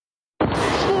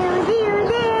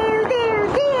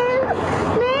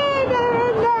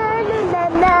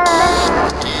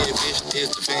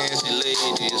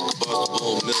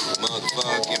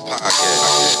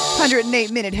Podcast.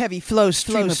 108-minute heavy flow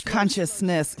stream of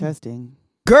consciousness. Testing.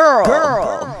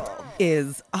 Girl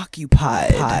is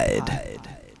occupied.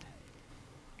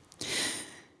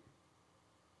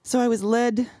 So I was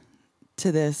led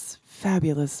to this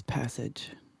fabulous passage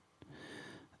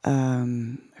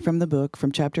from the book,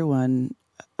 from chapter 1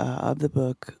 of the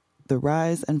book, The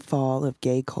Rise and Fall of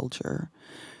Gay Culture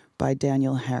by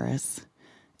Daniel Harris.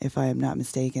 If I am not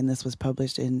mistaken, this was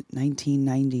published in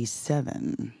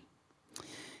 1997.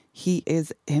 He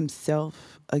is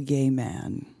himself a gay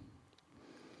man.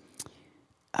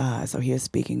 So he is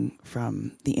speaking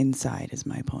from the inside, is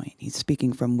my point. He's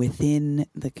speaking from within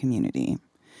the community.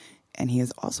 And he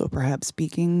is also perhaps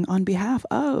speaking on behalf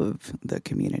of the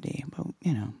community. But,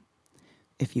 you know,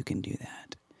 if you can do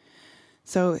that.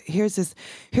 So here's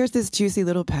this juicy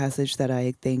little passage that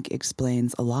I think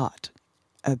explains a lot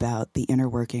about the inner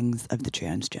workings of the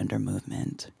transgender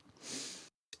movement.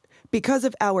 Because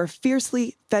of our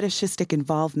fiercely fetishistic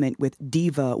involvement with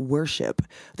diva worship,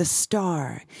 the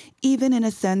star, even in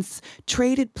a sense,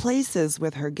 traded places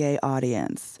with her gay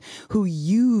audience, who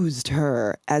used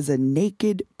her as a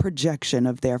naked projection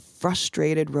of their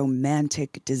frustrated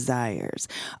romantic desires,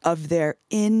 of their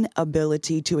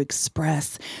inability to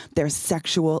express their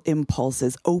sexual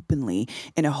impulses openly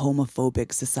in a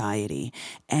homophobic society,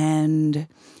 and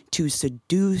to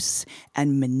seduce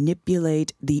and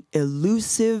manipulate the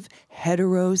elusive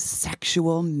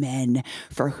heterosexual men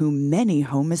for whom many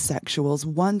homosexuals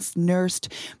once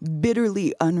nursed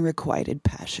bitterly unrequited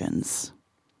passions.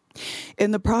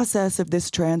 In the process of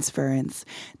this transference,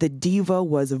 the diva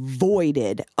was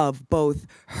voided of both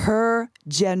her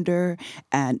gender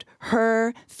and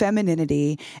her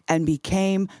femininity and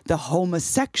became the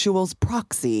homosexual's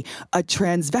proxy, a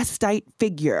transvestite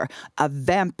figure, a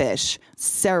vampish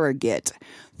surrogate,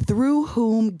 through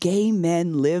whom gay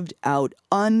men lived out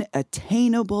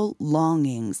unattainable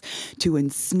longings to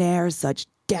ensnare such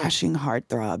dashing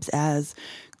heartthrobs as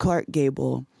Clark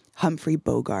Gable, Humphrey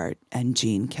Bogart, and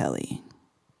Gene Kelly.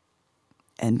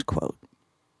 End quote.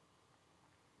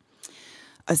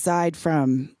 Aside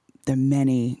from the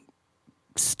many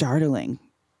startling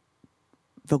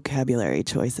vocabulary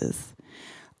choices,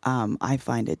 I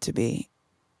find it to be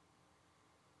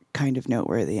kind of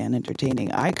noteworthy and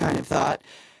entertaining. I kind of thought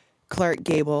Clark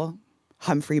Gable,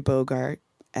 Humphrey Bogart,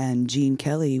 and Gene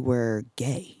Kelly were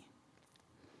gay.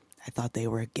 I thought they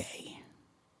were gay.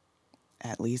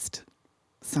 At least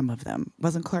some of them.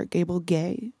 Wasn't Clark Gable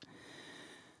gay?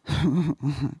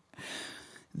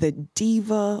 The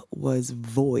diva was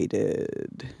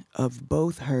voided of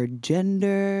both her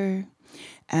gender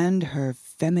and her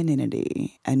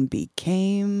femininity and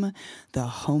became the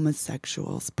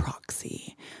homosexual's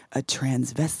proxy, a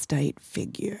transvestite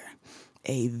figure,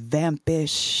 a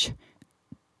vampish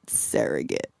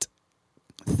surrogate,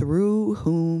 through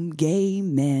whom gay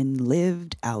men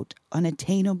lived out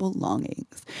unattainable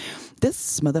longings.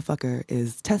 This motherfucker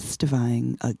is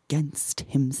testifying against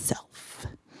himself.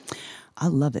 I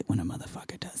love it when a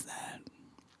motherfucker does that.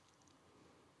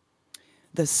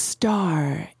 The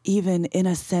star, even in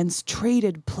a sense,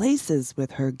 traded places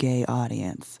with her gay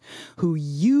audience, who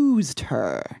used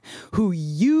her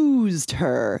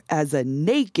as a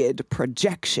naked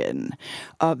projection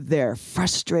of their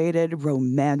frustrated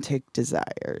romantic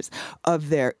desires, of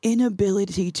their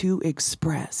inability to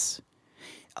express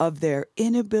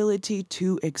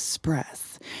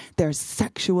their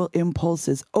sexual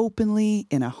impulses openly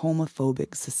in a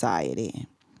homophobic society.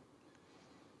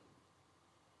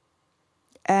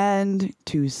 And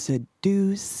to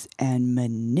seduce and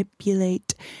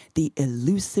manipulate the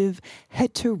elusive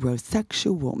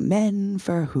heterosexual men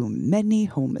for whom many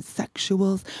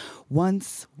homosexuals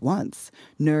once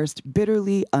nursed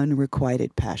bitterly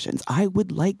unrequited passions. I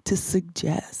would like to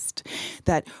suggest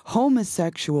that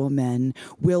homosexual men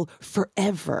will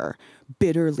forever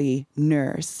bitterly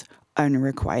nurse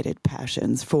unrequited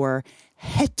passions for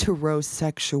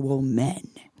heterosexual men,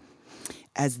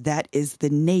 as that is the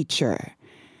nature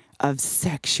of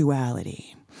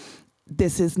sexuality.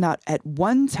 This is not at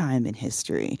one time in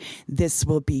history. This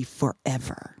will be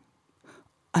forever.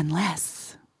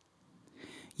 Unless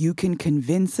you can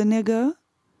convince a nigga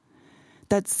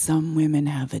that some women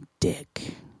have a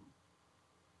dick.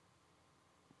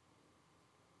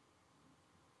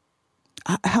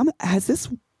 Has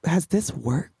this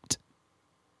worked?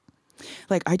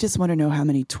 Like, I just want to know how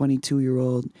many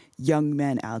 22-year-old young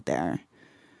men out there.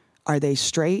 Are they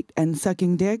straight and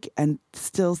sucking dick and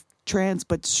still trans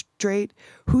but straight?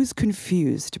 Who's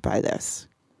confused by this?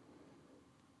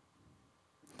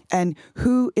 And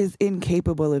who is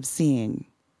incapable of seeing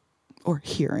or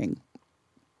hearing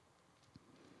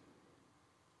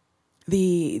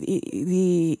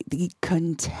the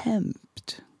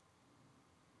contempt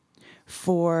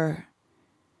for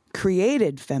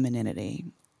created femininity,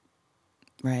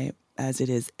 right, as it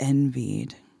is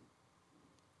envied,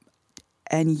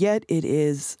 and yet it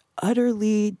is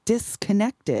utterly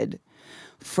disconnected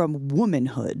from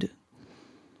womanhood,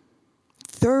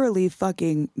 thoroughly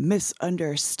fucking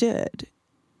misunderstood.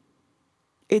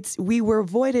 We were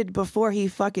voided before he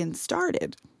fucking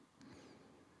started.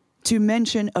 To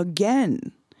mention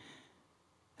again,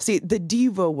 see, the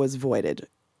diva was voided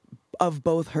of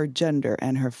both her gender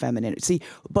and her femininity. See,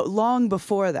 but long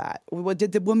before that,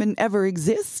 did the woman ever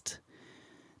exist?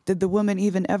 Did the woman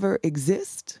even ever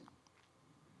exist?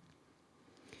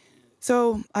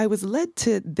 So I was led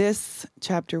to this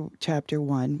chapter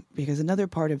 1, because another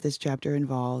part of this chapter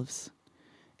involves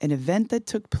an event that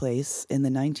took place in the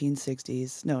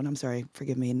 1960s. No, I'm sorry,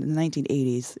 forgive me, in the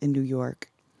 1980s in New York.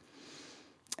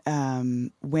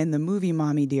 When the movie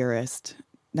Mommy Dearest,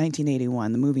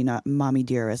 1981, the movie Mommy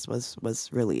Dearest was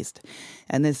released.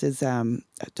 And this is a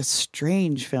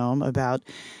strange film about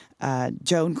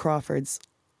Joan Crawford's.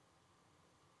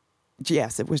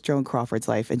 Yes, it was Joan Crawford's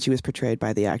life, and she was portrayed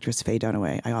by the actress Faye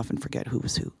Dunaway. I often forget who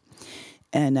was who.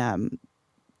 And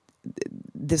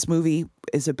this movie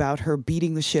is about her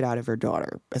beating the shit out of her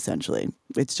daughter, essentially.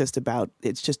 It's just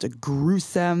a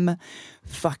gruesome,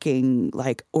 fucking,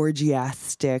 like,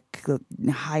 orgiastic,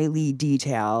 highly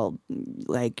detailed,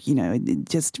 like,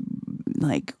 just,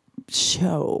 like,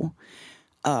 show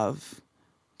of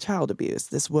child abuse.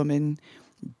 This woman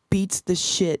beats the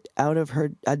shit out of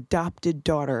her adopted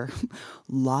daughter,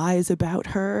 lies about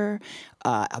her,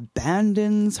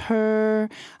 abandons her.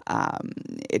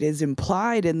 It is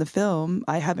implied in the film,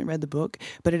 I haven't read the book,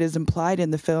 but it is implied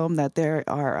in the film that there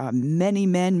are many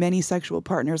men, many sexual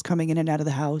partners coming in and out of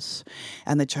the house,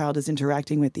 and the child is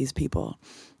interacting with these people.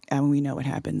 And we know what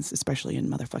happens, especially in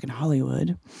motherfucking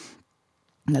Hollywood.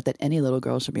 Not that any little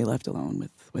girl should be left alone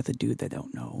with a dude they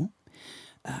don't know.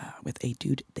 With a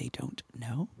dude they don't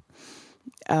know.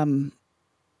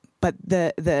 But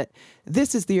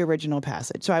this is the original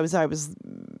passage. So I was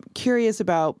curious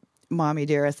about Mommy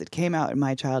Dearest. It came out in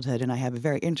my childhood, and I have a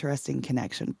very interesting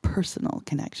personal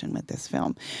connection with this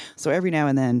film. So every now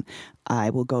and then I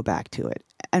will go back to it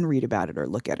and read about it or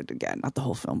look at it again. Not the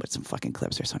whole film, but some fucking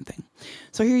clips or something.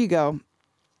 So here you go.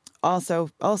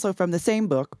 Also from the same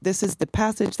book, this is the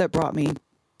passage that brought me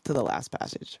to the last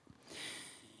passage.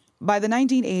 By the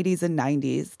 1980s and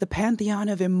 90s, the pantheon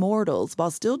of immortals,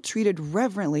 while still treated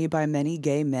reverently by many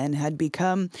gay men, had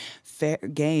become fair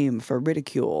game for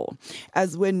ridicule.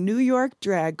 As when New York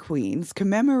drag queens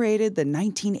commemorated the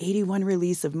 1981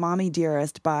 release of Mommy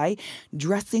Dearest by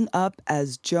dressing up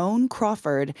as Joan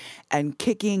Crawford and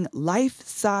kicking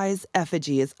life-size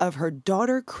effigies of her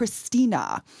daughter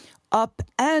Christina up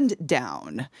and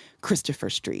down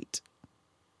Christopher Street.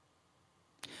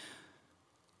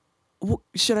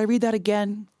 Should I read that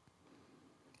again?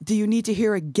 Do you need to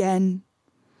hear again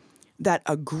that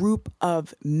a group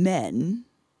of men,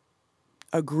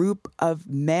 a group of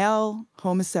male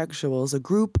homosexuals, a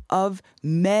group of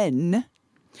men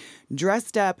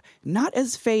dressed up not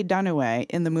as Faye Dunaway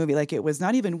in the movie, like it was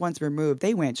not even once removed.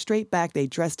 They went straight back. They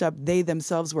dressed up. They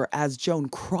themselves were as Joan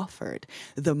Crawford,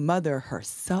 the mother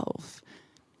herself.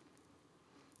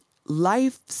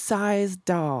 Life-size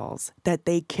dolls that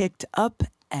they kicked up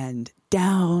and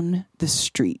down the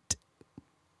street.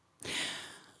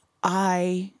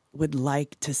 I would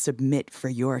like to submit for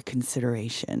your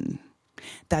consideration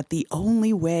that the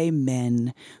only way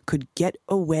men could get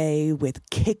away with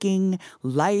kicking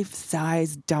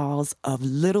life-size dolls of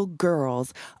little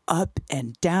girls up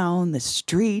and down the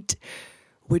street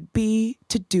would be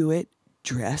to do it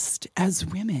dressed as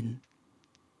women.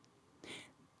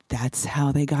 That's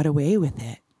how they got away with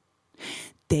it.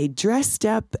 They dressed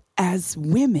up as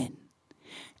women,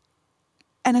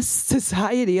 and a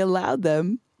society allowed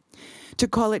them to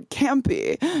call it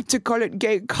campy, to call it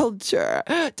gay culture,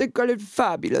 to call it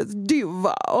fabulous,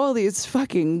 diva, all these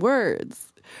fucking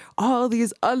words, all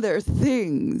these other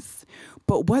things.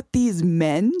 But what these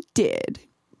men did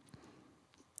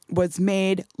was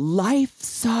made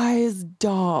life-size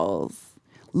dolls,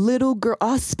 little girl,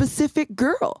 a specific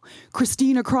girl,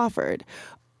 Christina Crawford,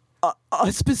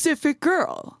 a specific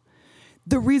girl.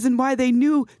 The reason why they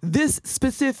knew this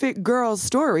specific girl's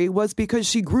story was because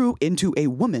she grew into a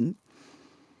woman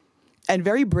and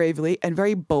very bravely and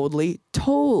very boldly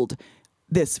told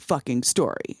this fucking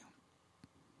story.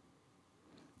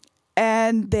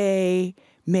 And they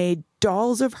made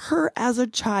dolls of her as a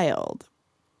child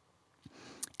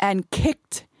and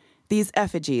kicked these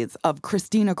effigies of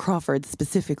Christina Crawford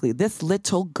specifically, this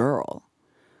little girl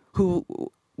who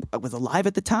was alive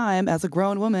at the time as a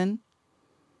grown woman.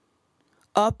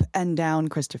 Up and down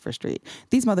Christopher Street.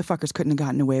 These motherfuckers couldn't have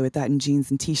gotten away with that in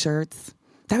jeans and T-shirts.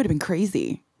 That would have been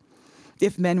crazy.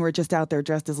 If men were just out there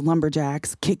dressed as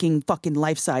lumberjacks, kicking fucking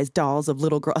life-size dolls of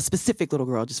little girl, a specific little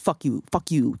girl, just fuck you,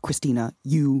 Christina,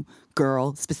 you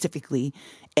girl, specifically,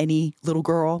 any little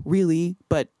girl, really.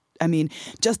 But I mean,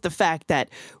 just the fact that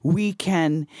we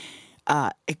can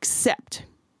accept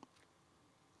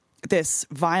this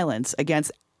violence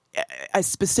against a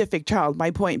specific child.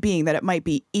 My point being that it might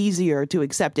be easier to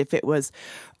accept if it was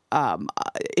an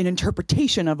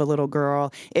interpretation of a little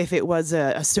girl, if it was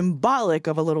a symbolic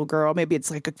of a little girl. Maybe it's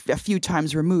like a few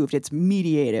times removed, it's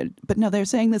mediated. But no, they're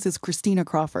saying this is Christina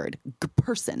Crawford,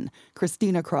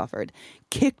 Christina Crawford,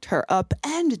 kicked her up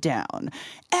and down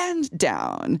and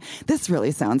down. This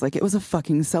really sounds like it was a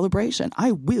fucking celebration.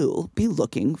 I will be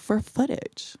looking for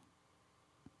footage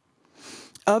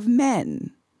of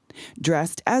men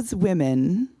dressed as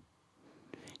women,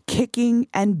 kicking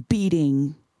and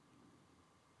beating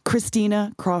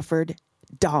Christina Crawford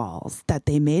dolls that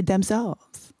they made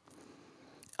themselves.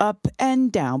 Up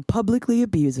and down, publicly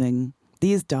abusing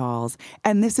these dolls.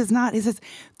 And this is,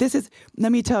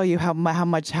 let me tell you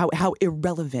how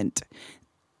irrelevant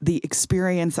the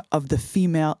experience of the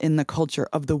female in the culture,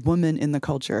 of the woman in the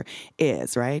culture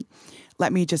is, right?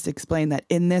 Let me just explain that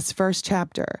in this first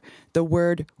chapter, the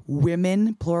word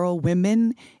women, plural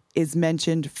women, is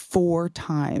mentioned 4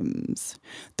 times.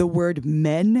 The word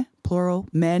men, plural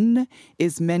men,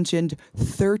 is mentioned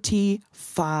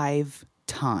 35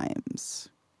 times.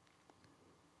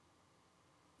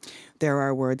 There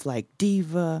are words like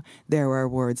diva, there are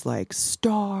words like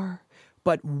star,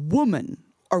 but women,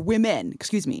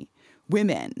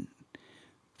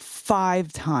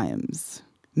 5 times.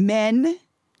 Men,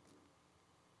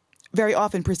 very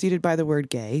often preceded by the word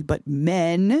gay, but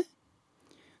men,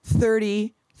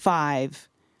 35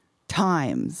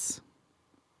 times.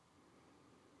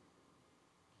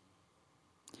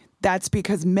 That's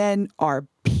because men are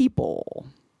people.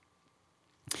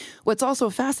 What's also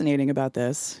fascinating about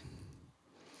this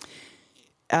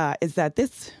is that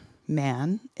this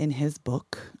man, in his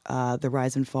book, The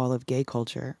Rise and Fall of Gay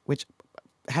Culture, which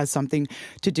has something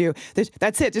to do.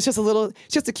 That's it. It's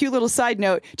just a cute little side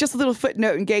note, just a little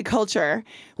footnote in gay culture.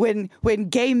 When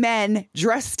gay men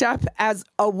dressed up as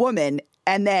a woman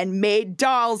and then made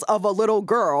dolls of a little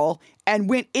girl and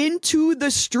went into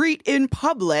the street in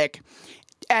public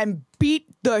and beat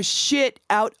the shit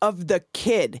out of the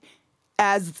kid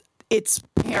as its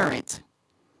parent.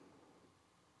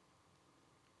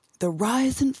 The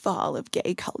rise and fall of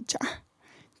gay culture.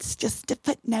 It's just a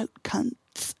footnote,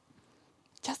 cunts.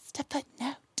 Just a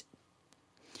footnote.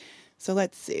 So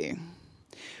let's see.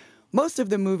 Most of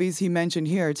the movies he mentioned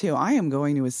here, too, I am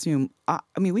going to assume,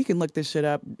 we can look this shit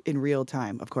up in real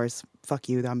time. Of course, fuck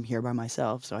you, I'm here by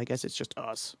myself, so I guess it's just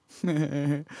us.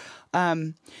 But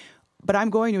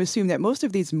I'm going to assume that most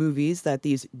of these movies that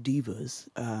these divas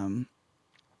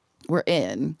were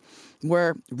in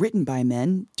were written by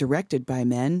men, directed by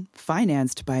men,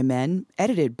 financed by men,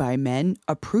 edited by men,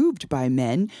 approved by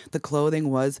men. The clothing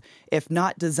was, if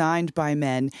not designed by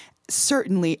men,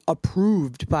 certainly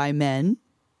approved by men.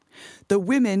 The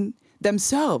women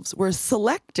themselves were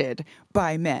selected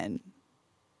by men.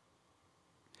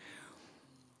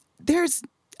 There's,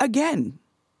 again,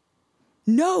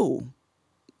 no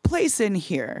place in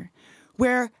here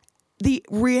where the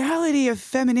reality of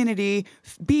femininity,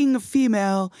 being a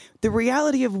female, the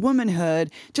reality of womanhood,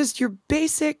 just your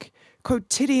basic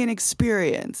quotidian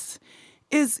experience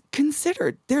is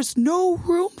considered. There's no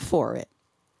room for it.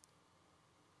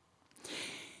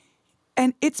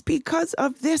 And it's because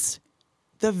of this,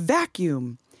 the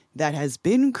vacuum that has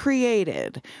been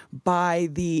created by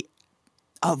the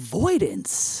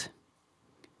avoidance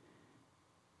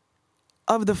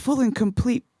of the full and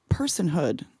complete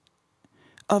personhood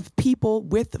of people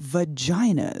with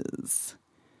vaginas,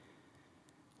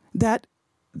 that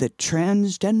the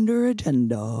transgender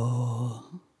agenda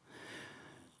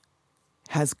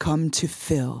has come to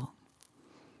fill.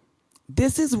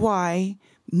 This is why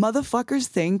motherfuckers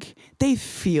think they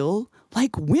feel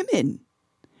like women,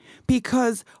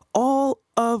 because all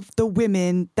of the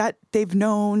women that they've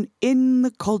known in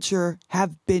the culture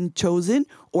have been chosen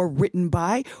or written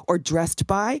by or dressed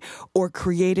by or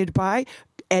created by,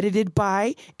 edited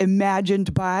by,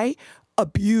 imagined by,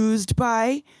 abused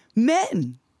by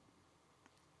men.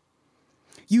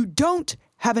 You don't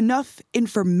have enough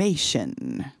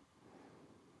information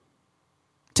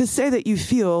to say that you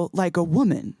feel like a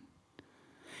woman.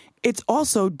 It's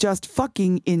also just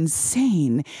fucking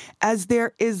insane, as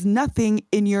there is nothing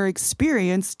in your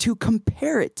experience to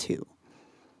compare it to.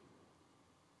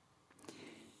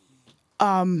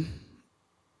 And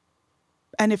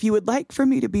if you would like for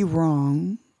me to be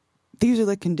wrong, these are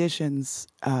the conditions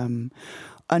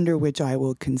under which I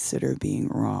will consider being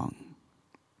wrong.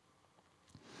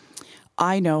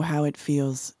 I know how it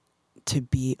feels to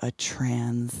be a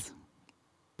trans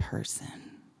person,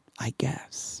 I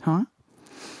guess, huh?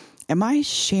 Am I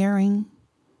sharing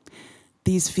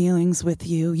these feelings with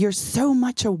you? You're so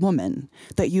much a woman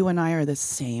that you and I are the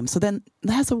same. So then,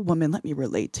 as a woman, let me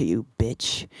relate to you,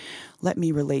 bitch. Let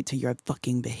me relate to your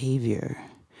fucking behavior.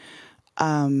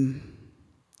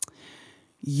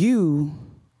 You,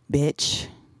 bitch,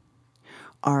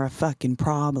 are a fucking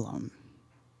problem.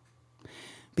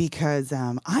 Because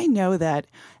I know that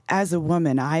as a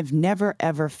woman, I've never,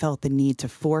 ever felt the need to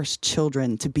force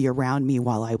children to be around me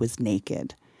while I was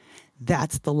naked.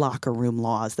 That's the locker room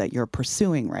laws that you're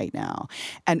pursuing right now.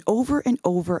 And over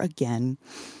again,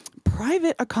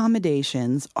 private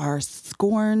accommodations are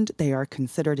scorned. They are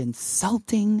considered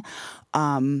insulting.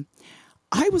 I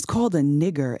was called a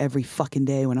nigger every fucking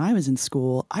day when I was in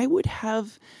school. I would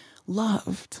have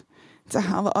loved to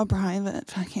have a private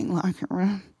fucking locker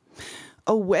room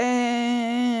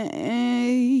away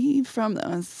from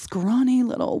those scrawny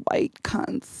little white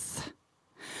cunts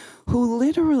who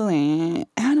literally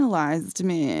analyzed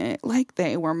me like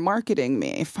they were marketing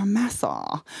me for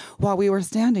Messal while we were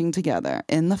standing together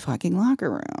in the fucking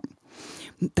locker room.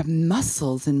 The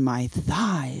muscles in my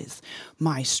thighs,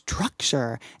 my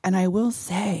structure, and I will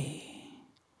say,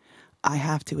 I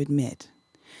have to admit,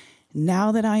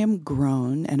 now that I am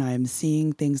grown and I am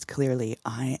seeing things clearly,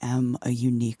 I am a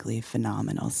uniquely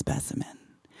phenomenal specimen.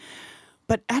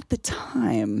 But at the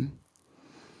time,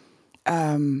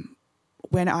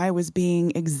 when I was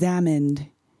being examined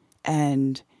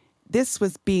and this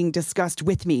was being discussed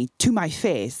with me to my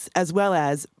face as well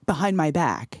as behind my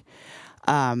back,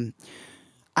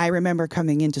 I remember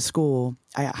coming into school.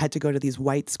 I had to go to these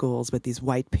white schools with these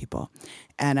white people.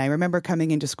 And I remember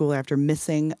coming into school after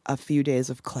missing a few days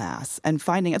of class and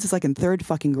finding, this is like in third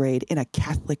fucking grade in a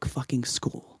Catholic fucking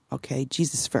school. Okay.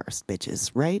 Jesus first,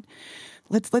 bitches, right?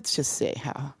 Let's just say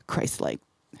how Christ-like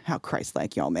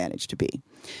y'all managed to be.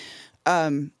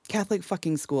 Catholic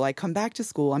fucking school. I come back to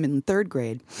school. I'm in third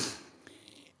grade.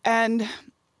 And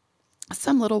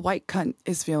some little white cunt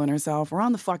is feeling herself. We're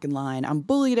on the fucking line. I'm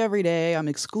bullied every day. I'm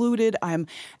excluded. And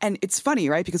it's funny,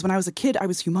 right? Because when I was a kid, I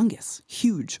was humongous,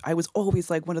 huge. I was always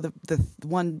like one of the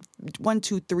one,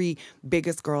 two, three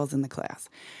biggest girls in the class.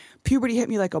 Puberty hit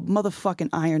me like a motherfucking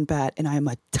iron bat, and I am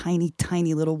a tiny,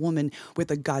 tiny little woman with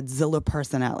a Godzilla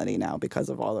personality now because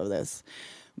of all of this.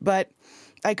 But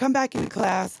I come back in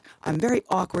class. I'm very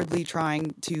awkwardly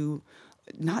trying to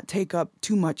not take up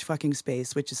too much fucking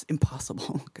space, which is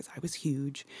impossible because I was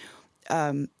huge,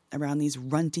 around these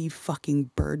runty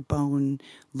fucking bird bone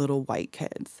little white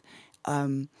kids.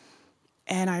 And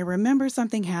I remember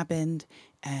something happened,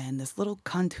 and this little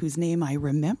cunt whose name I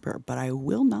remember, but I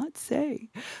will not say,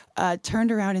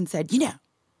 turned around and said,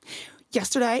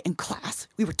 yesterday in class,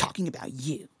 we were talking about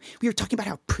you. We were talking about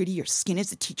how pretty your skin is.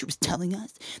 The teacher was telling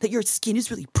us that your skin is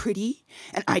really pretty.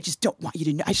 And I just don't want you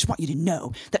to know. I just want you to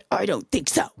know that I don't think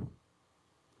so.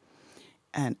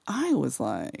 And I was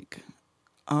like,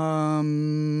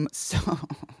 well,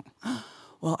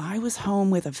 I was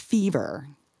home with a fever.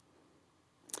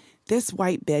 This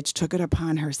white bitch took it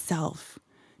upon herself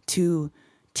to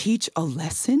teach a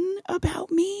lesson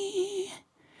about me.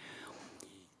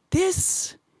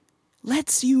 This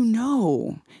lets you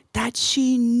know that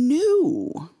she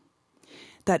knew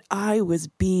that I was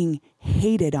being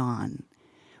hated on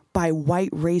by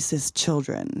white racist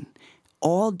children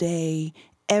all day,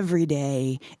 every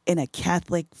day in a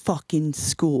Catholic fucking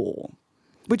school.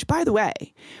 Which, by the way,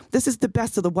 this is the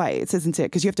best of the whites, isn't it?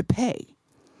 Because you have to pay,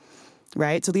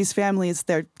 right? So these families,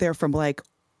 they're from like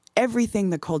everything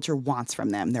the culture wants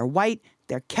from them. They're white,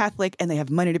 they're Catholic, and they have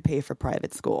money to pay for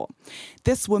private school.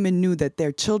 This woman knew that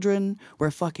their children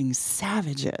were fucking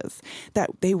savages, that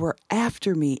they were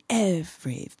after me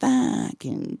every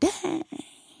fucking day.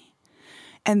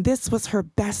 And this was her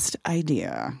best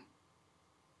idea,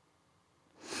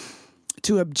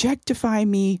 to objectify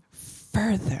me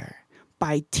further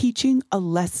by teaching a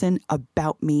lesson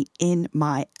about me in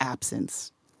my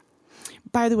absence.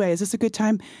 By the way, is this a good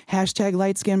time? Hashtag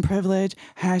light skin privilege,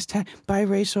 hashtag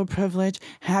biracial privilege,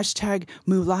 hashtag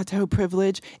mulatto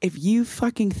privilege. If you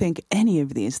fucking think any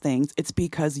of these things, it's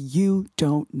because you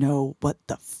don't know what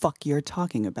the fuck you're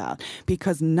talking about.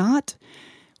 Because not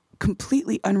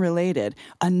completely unrelated,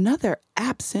 another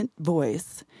absent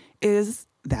voice is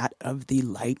that of the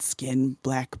light-skinned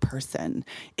black person,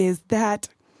 is that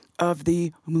of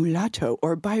the mulatto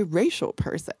or biracial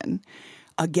person.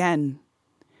 Again,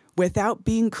 without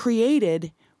being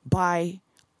created by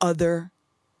other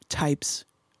types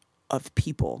of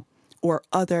people or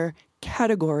other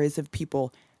categories of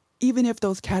people, even if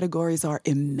those categories are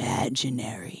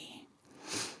imaginary.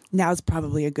 Now's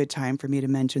probably a good time for me to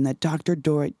mention that Dr.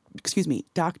 Joy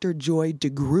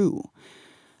DeGruy.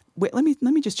 Wait, let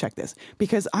me just check this,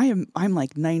 because I'm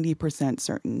like 90%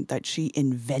 certain that she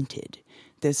invented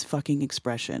this fucking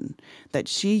expression that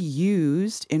she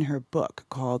used in her book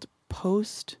called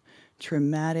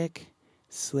Post-Traumatic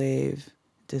Slave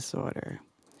Disorder.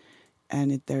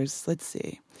 And let's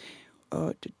see.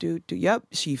 Yep,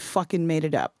 she fucking made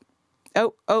it up.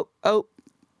 Oh.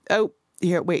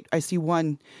 Here, wait, I see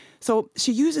one. So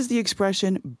she uses the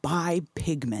expression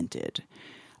bipigmented.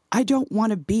 I don't want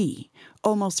to be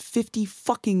almost 50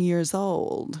 fucking years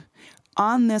old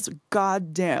on this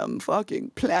goddamn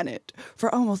fucking planet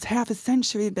for almost half a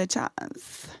century,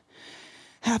 bitches.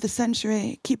 Half a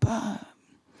century, keep up.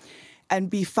 And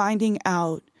be finding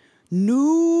out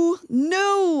new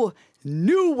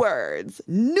words,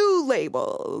 new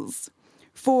labels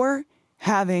for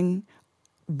having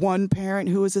one parent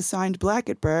who was assigned black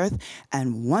at birth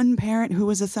and one parent who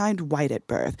was assigned white at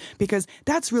birth, because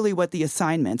that's really what the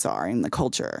assignments are in the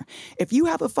culture. If you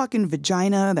have a fucking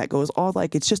vagina that goes all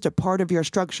like it's just a part of your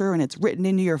structure and it's written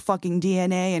into your fucking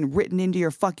DNA and written into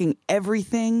your fucking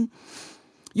everything,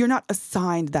 you're not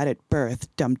assigned that at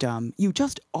birth, dum-dum. You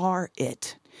just are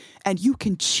it. And you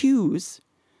can choose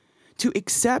to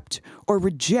accept or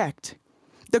reject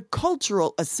the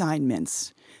cultural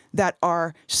assignments that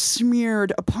are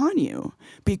smeared upon you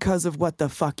because of what the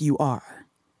fuck you are.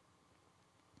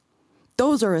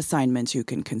 Those are assignments you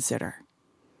can consider.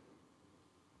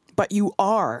 But you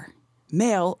are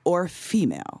male or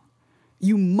female.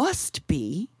 You must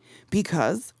be,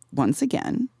 because, once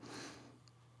again,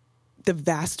 the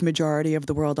vast majority of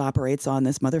the world operates on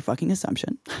this motherfucking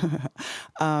assumption.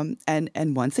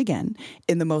 And once again,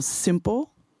 in the most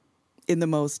simple, in the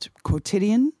most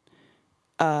quotidian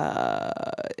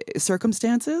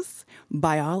circumstances,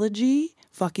 biology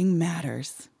fucking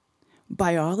matters.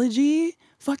 Biology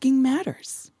fucking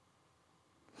matters.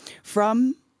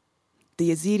 From the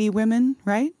Yazidi women,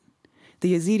 right?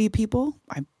 The Yazidi people,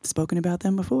 I've spoken about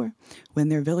them before. When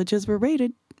their villages were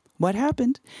raided, what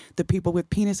happened? The people with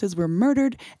penises were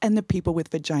murdered and the people with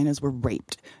vaginas were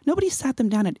raped. Nobody sat them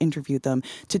down and interviewed them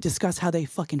to discuss how they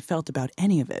fucking felt about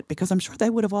any of it, because I'm sure they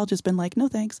would have all just been like, no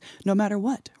thanks, no matter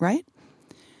what, right?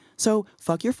 So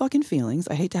fuck your fucking feelings.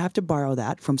 I hate to have to borrow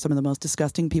that from some of the most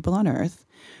disgusting people on earth,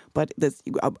 but this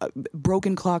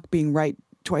broken clock being right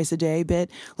twice a day bit,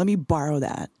 let me borrow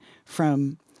that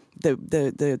from the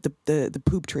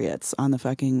poop triots on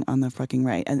the fucking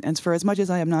right. And for as much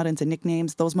as I am not into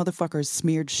nicknames, those motherfuckers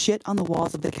smeared shit on the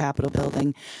walls of the Capitol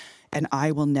building, and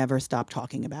I will never stop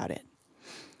talking about it.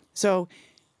 So,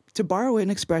 to borrow an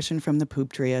expression from the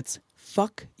poop triots,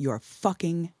 fuck your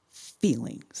fucking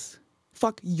feelings.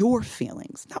 Fuck your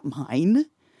feelings, not mine.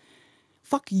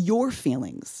 Fuck your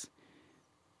feelings.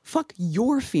 Fuck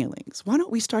your feelings. Why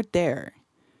don't we start there?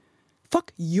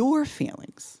 Fuck your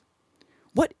feelings.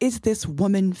 What is this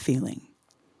woman feeling?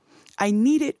 I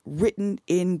need it written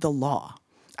in the law.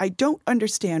 I don't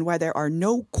understand why there are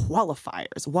no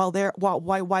qualifiers,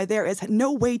 why there is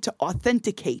no way to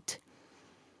authenticate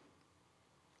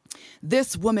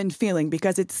this woman feeling,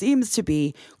 because it seems to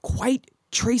be quite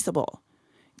traceable,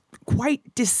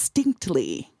 quite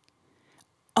distinctly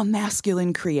a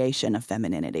masculine creation of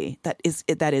femininity that is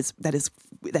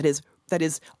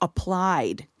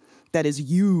applied, that is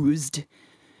used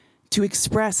to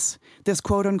express this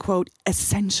quote unquote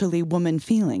essentially woman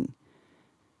feeling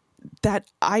that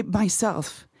I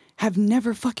myself have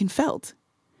never fucking felt.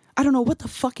 I don't know what the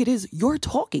fuck it is you're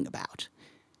talking about.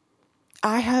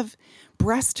 I have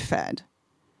breastfed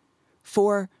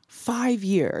for 5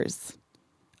 years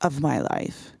of my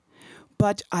life,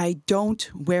 but I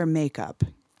don't wear makeup.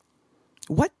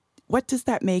 What does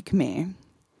that make me?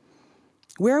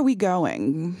 Where are we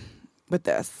going with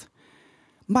this?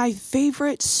 My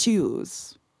favorite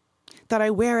shoes that I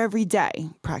wear every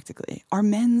day, practically, are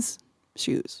men's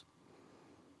shoes.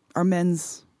 Are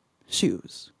men's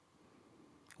shoes.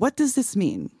 What does this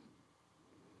mean?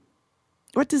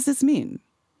 What does this mean?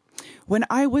 When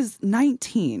I was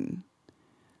 19,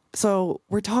 so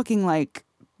we're talking like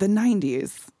the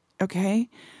 90s, okay?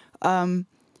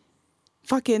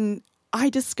 I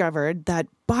discovered that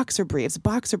boxer briefs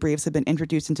had been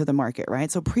introduced into the market, right?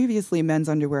 So previously, men's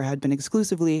underwear had been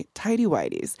exclusively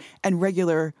tighty-whities and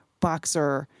regular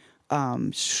boxer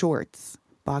shorts,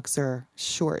 boxer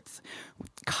shorts,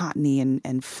 cottony and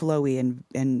flowy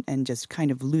and just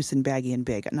kind of loose and baggy and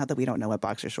big. Not that we don't know what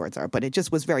boxer shorts are, but it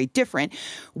just was very different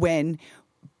when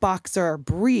boxer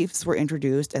briefs were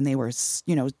introduced, and they were,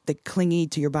 the clingy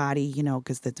to your body,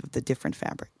 because the different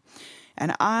fabric.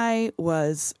 And I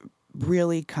was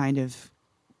really kind of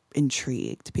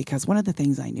intrigued because one of the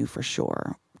things I knew for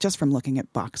sure, just from looking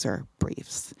at boxer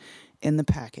briefs in the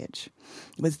package,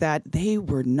 was that they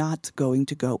were not going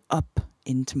to go up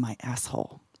into my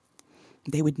asshole.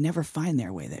 They would never find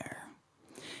their way there.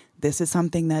 This is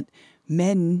something that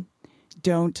men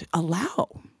don't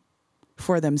allow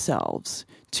for themselves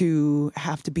to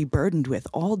have to be burdened with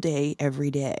all day, every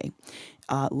day.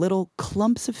 Little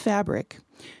clumps of fabric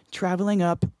traveling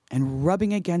up and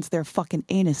rubbing against their fucking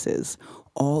anuses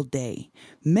all day.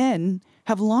 Men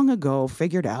have long ago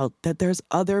figured out that there's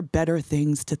other better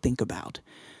things to think about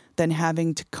than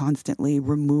having to constantly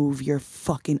remove your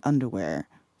fucking underwear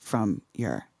from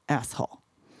your asshole.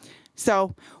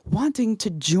 So wanting to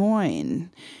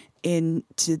join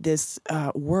into this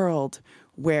world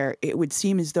where it would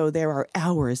seem as though there are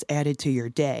hours added to your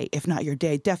day, if not your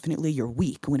day, definitely your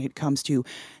week, when it comes to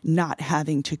not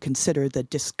having to consider the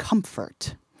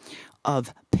discomfort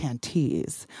of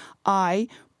panties. I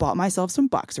bought myself some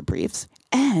boxer briefs,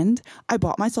 and I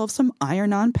bought myself some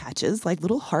iron-on patches, like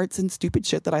little hearts and stupid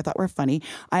shit that I thought were funny.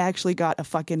 I actually got a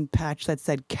fucking patch that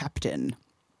said Captain.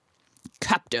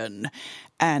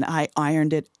 And I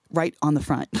ironed it right on the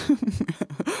front,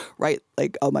 right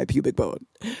like on my pubic bone,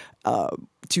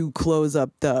 to close up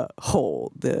the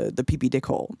hole, the pee-pee dick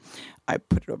hole. I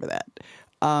put it over that.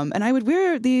 And I would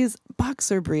wear these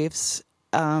boxer briefs,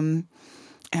 and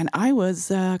I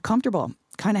was comfortable,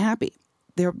 kind of happy.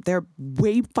 They're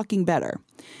way fucking better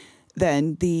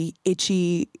than the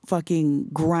itchy fucking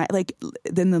grind,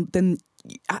 than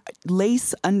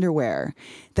lace underwear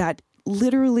that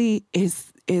literally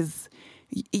is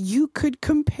you could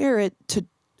compare it to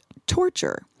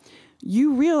torture.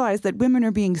 You realize that women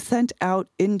are being sent out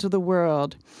into the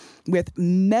world with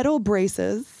metal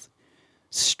braces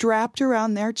strapped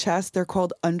around their chest. They're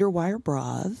called underwire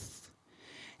bras,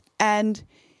 and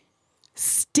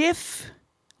stiff,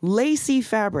 lacy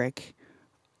fabric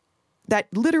that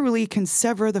literally can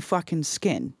sever the fucking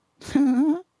skin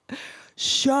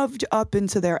shoved up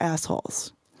into their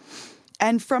assholes.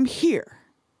 And from here,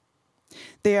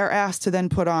 they are asked to then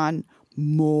put on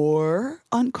more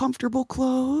uncomfortable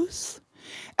clothes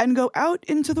and go out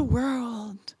into the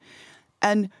world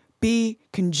and be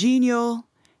congenial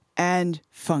and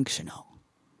functional.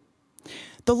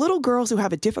 The little girls who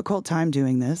have a difficult time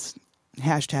doing this,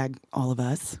 hashtag all of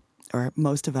us, or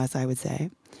most of us, I would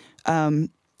say,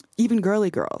 even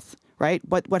girly girls, right?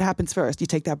 What happens first? You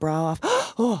take that bra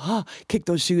off, kick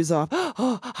those shoes off,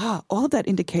 all of that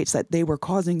indicates that they were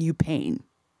causing you pain.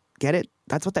 Get it?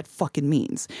 That's what that fucking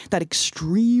means. That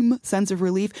extreme sense of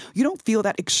relief. You don't feel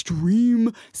that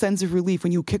extreme sense of relief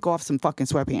when you kick off some fucking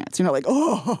sweatpants. You're not like,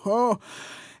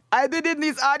 I've been in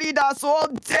these Adidas all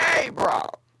day, bro.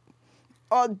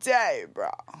 All day, bro.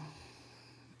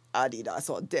 Adidas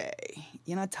all day.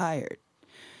 You're not tired.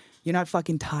 You're not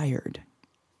fucking tired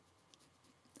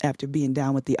after being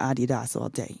down with the Adidas all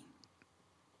day.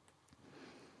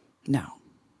 No.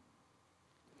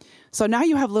 So now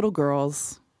you have little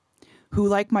girls who,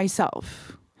 like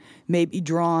myself, may be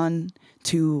drawn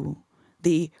to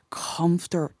the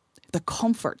comfort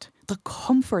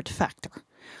factor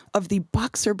of the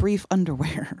boxer brief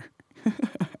underwear.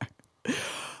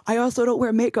 I also don't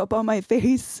wear makeup on my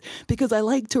face because I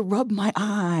like to rub my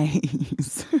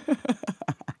eyes.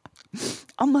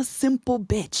 I'm a simple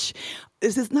bitch.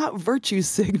 This is not virtue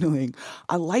signaling.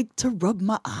 I like to rub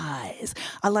my eyes.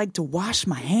 I like to wash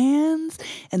my hands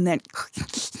and then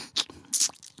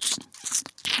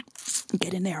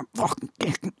get in there. I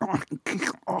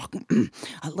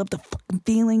love the fucking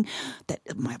feeling that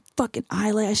my fucking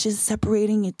eyelashes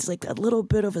separating. It's like a little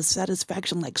bit of a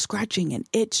satisfaction, like scratching an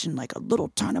itch and like a little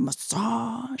ton of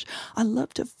massage. I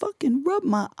love to fucking rub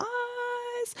my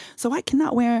eyes. So I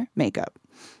cannot wear makeup.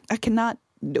 I cannot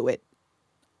do it.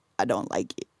 I don't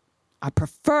like it. I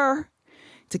prefer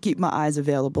to keep my eyes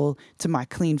available to my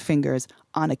clean fingers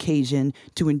on occasion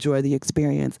to enjoy the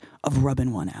experience of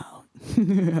rubbing one out.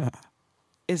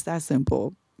 It's that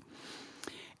simple.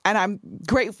 And I'm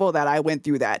grateful that I went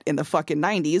through that in the fucking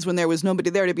 90s when there was nobody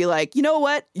there to be like, you know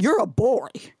what? You're a boy,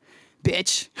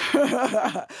 bitch.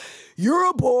 You're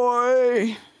a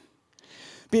boy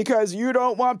because you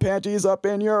don't want panties up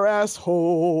in your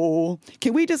asshole.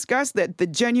 Can we discuss the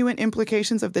genuine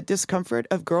implications of the discomfort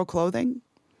of girl clothing?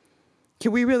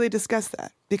 Can we really discuss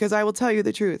that? Because I will tell you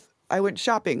the truth. I went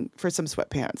shopping for some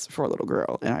sweatpants for a little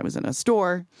girl, and I was in a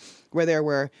store where there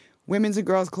were women's and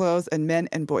girls' clothes and men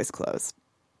and boys' clothes.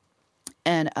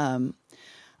 And I'm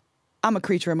a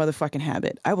creature of motherfucking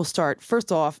habit. I will start,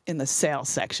 first off, in the sales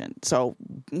section. So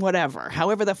whatever,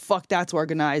 however the fuck that's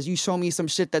organized, you show me some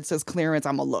shit that says clearance,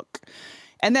 I'm going to look.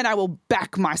 And then I will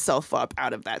back myself up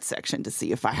out of that section to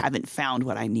see if I haven't found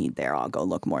what I need there. I'll go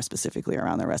look more specifically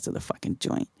around the rest of the fucking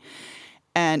joint.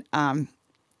 And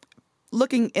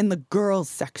looking in the girls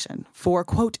section for,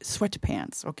 quote,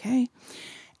 sweatpants, okay?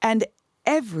 And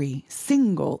every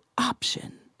single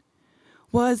option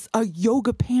was a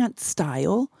yoga pants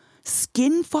style,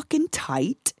 skin fucking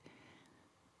tight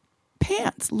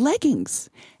pants, leggings.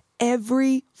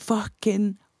 Every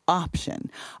fucking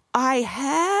option. I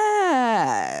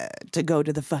had to go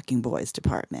to the fucking boys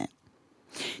department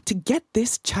to get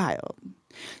this child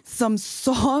some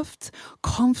soft,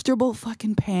 comfortable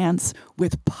fucking pants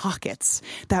with pockets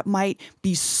that might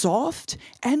be soft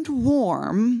and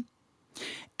warm.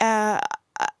 I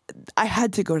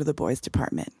had to go to the boys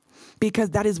department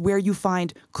because that is where you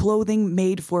find clothing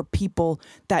made for people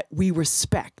that we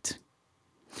respect.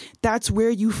 That's where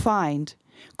you find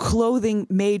clothing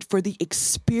made for the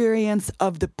experience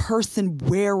of the person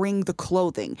wearing the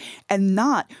clothing and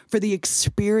not for the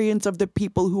experience of the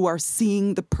people who are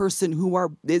seeing the person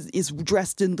who is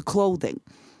dressed in the clothing.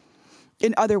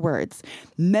 In other words,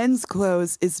 men's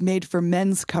clothes is made for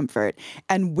men's comfort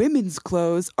and women's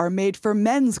clothes are made for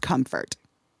men's comfort.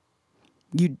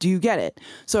 Do you get it?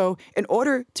 So in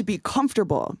order to be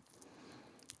comfortable,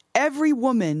 every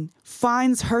woman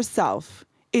finds herself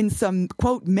in some,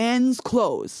 quote, men's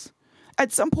clothes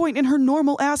at some point in her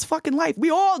normal ass fucking life. We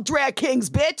all drag kings,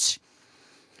 bitch.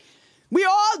 We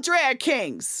all drag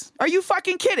kings. Are you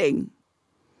fucking kidding?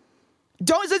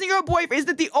 Isn't your boyfriend, isn't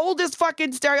it the oldest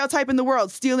fucking stereotype in the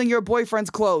world, stealing your boyfriend's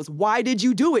clothes? Why did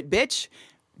you do it, bitch?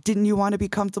 Didn't you want to be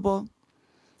comfortable?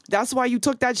 That's why you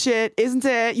took that shit, isn't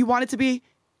it? You wanted to be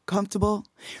comfortable.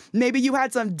 Maybe you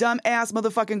had some dumb ass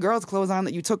motherfucking girls' clothes on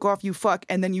that you took off, you fuck,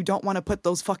 and then you don't want to put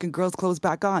those fucking girls' clothes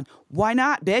back on. Why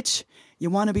not, bitch? You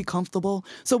want to be comfortable.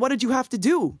 So what did you have to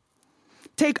do?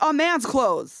 Take a man's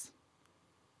clothes.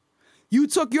 You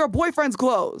took your boyfriend's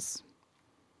clothes.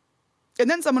 And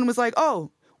then someone was like,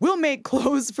 oh, we'll make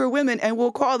clothes for women and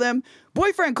we'll call them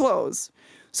boyfriend clothes.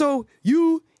 So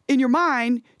you, in your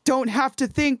mind, don't have to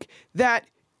think that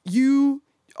you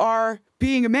are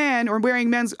being a man or wearing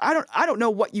men's. I don't know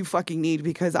what you fucking need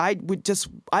because I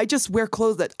just wear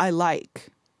clothes that I like.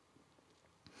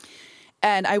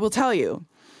 And I will tell you,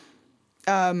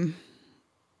 they're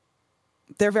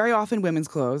very often women's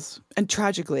clothes. And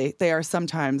tragically, they are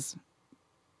sometimes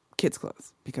kids'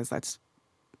 clothes because that's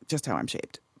just how I'm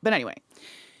shaped. But anyway,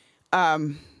 I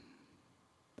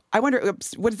wonder,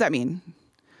 what does that mean?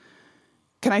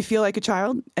 Can I feel like a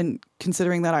child? And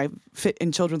considering that I fit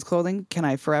in children's clothing, can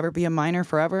I forever be a minor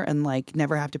forever and like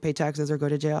never have to pay taxes or go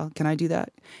to jail? Can I do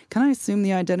that? Can I assume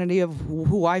the identity of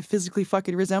who I physically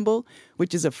fucking resemble,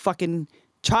 which is a fucking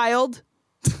child?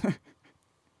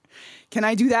 Can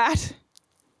I do that?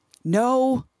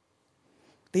 No.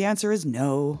 The answer is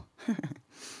no.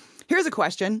 Here's a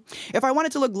question. If I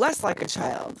wanted to look less like a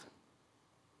child,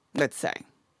 let's say,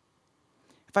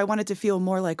 if I wanted to feel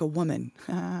more like a woman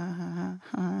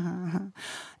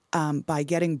by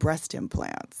getting breast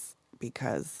implants,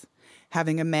 because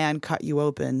having a man cut you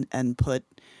open and put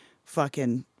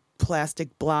fucking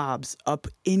plastic blobs up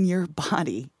in your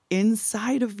body,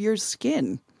 inside of your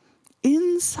skin,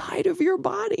 inside of your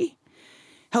body,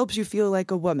 helps you feel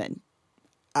like a woman.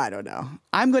 I don't know.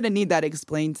 I'm going to need that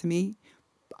explained to me.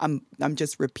 I'm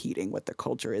just repeating what the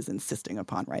culture is insisting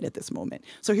upon right at this moment.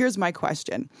 So here's my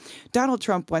question. Donald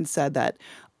Trump once said that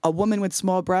a woman with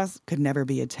small breasts could never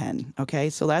be a 10. Okay,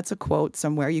 so that's a quote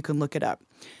somewhere. You can look it up.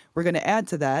 We're going to add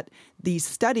to that the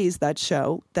studies that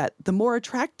show that the more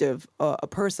attractive a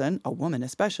person, a woman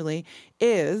especially,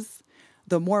 is,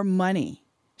 the more money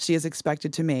she is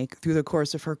expected to make through the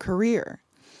course of her career.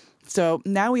 So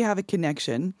now we have a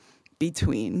connection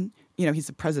between, he's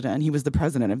the president. He was the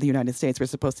president of the United States. We're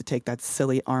supposed to take that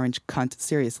silly orange cunt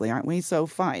seriously, aren't we? So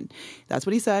fine. That's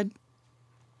what he said.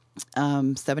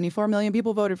 74 million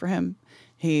people voted for him.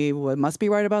 He must be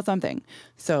right about something.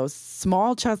 So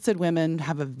small-chested women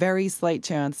have a very slight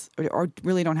chance, or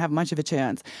really don't have much of a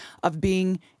chance, of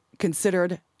being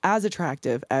considered as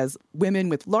attractive as women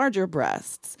with larger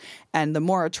breasts. And the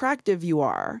more attractive you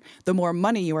are, the more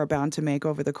money you are bound to make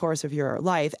over the course of your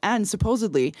life. And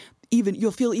supposedly,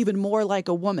 you'll feel even more like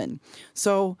a woman.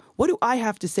 So what do I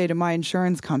have to say to my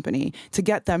insurance company to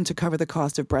get them to cover the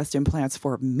cost of breast implants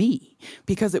for me?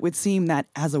 Because it would seem that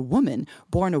as a woman,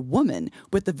 born a woman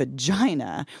with a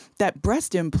vagina, that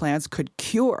breast implants could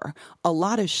cure a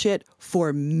lot of shit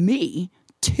for me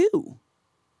too.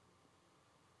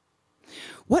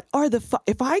 What are the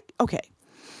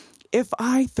if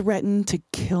I threaten to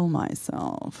kill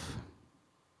myself,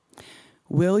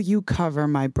 will you cover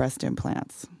my breast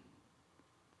implants?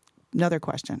 Another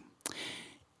question.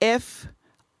 If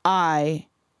I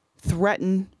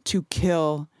threaten to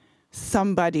kill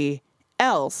somebody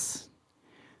else,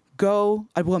 go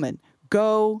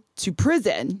to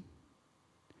prison,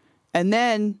 and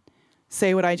then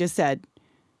say what I just said,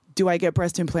 do I get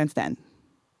breast implants then?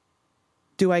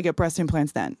 Do I get breast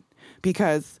implants then?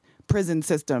 Because prison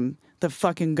system, the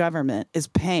fucking government is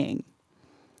paying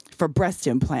for breast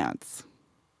implants.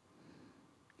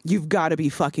 You've got to be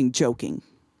fucking joking.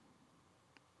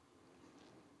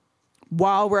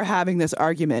 While we're having this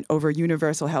argument over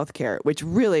universal health care, which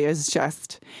really is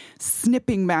just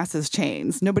snipping masses'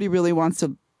 chains, nobody really wants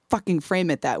to fucking frame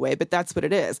it that way, but that's what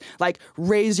it is. Like,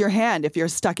 raise your hand if you're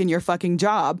stuck in your fucking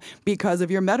job because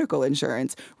of your medical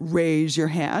insurance. Raise your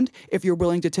hand if you're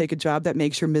willing to take a job that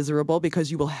makes you miserable because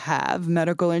you will have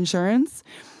medical insurance.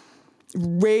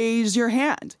 Raise your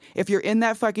hand if you're in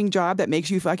that fucking job that makes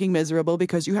you fucking miserable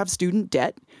because you have student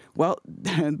debt. Well,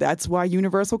 that's why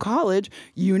universal college,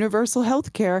 universal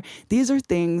health care, these are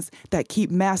things that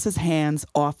keep masses' hands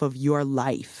off of your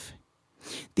life.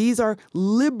 These are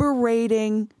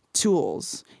liberating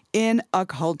tools in a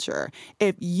culture.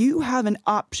 If you have an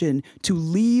option to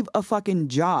leave a fucking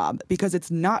job because it's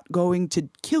not going to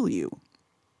kill you,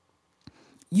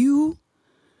 you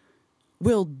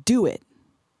will do it.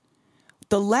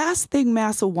 The last thing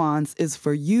Massa wants is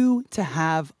for you to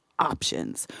have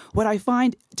options. What I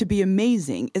find to be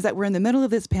amazing is that we're in the middle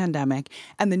of this pandemic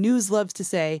and the news loves to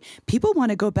say, people want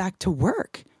to go back to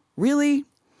work. Really?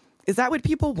 Is that what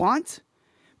people want?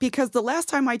 Because the last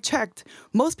time I checked,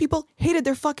 most people hated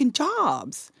their fucking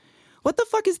jobs. What the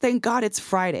fuck is thank God it's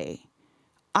Friday?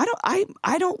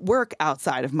 I don't work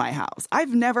outside of my house.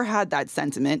 I've never had that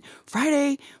sentiment.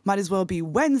 Friday might as well be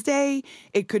Wednesday.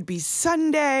 It could be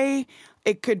Sunday.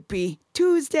 It could be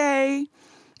Tuesday.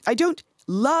 I don't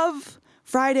love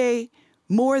Friday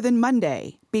more than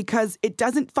Monday because it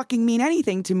doesn't fucking mean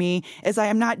anything to me as I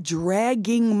am not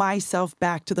dragging myself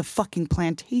back to the fucking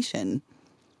plantation.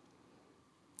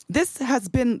 This has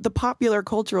been the popular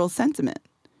cultural sentiment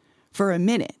for a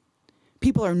minute.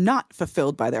 People are not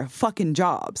fulfilled by their fucking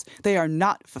jobs. They are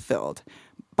not fulfilled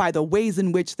by the ways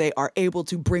in which they are able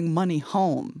to bring money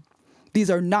home. These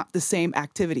are not the same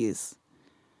activities.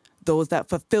 Those that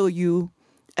fulfill you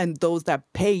and those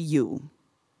that pay you.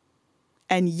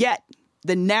 And yet,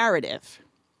 the narrative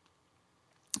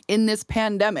in this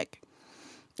pandemic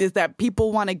is that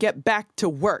people want to get back to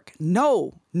work.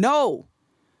 No,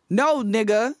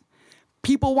 nigga.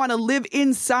 People want to live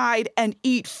inside and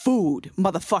eat food,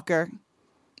 motherfucker.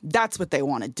 That's what they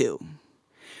want to do.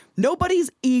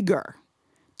 Nobody's eager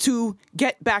to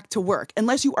get back to work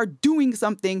unless you are doing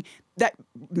something that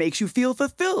makes you feel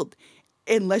fulfilled.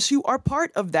 Unless you are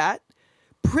part of that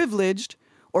privileged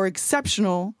or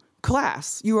exceptional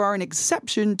class. You are an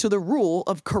exception to the rule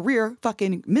of career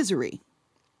fucking misery.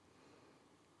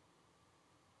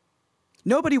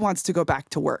 Nobody wants to go back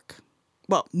to work.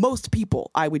 Well, most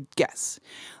people, I would guess.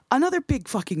 Another big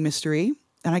fucking mystery,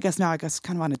 and I guess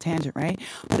kind of on a tangent, right?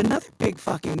 But another big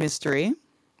fucking mystery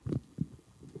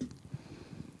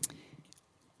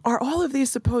are all of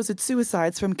these supposed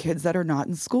suicides from kids that are not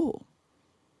in school.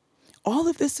 All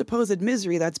of this supposed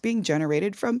misery that's being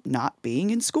generated from not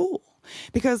being in school.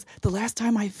 Because the last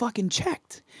time I fucking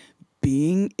checked,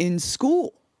 being in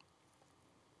school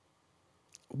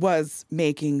was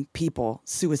making people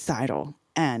suicidal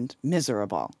and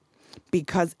miserable.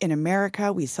 Because in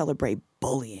America, we celebrate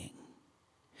bullying.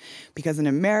 Because in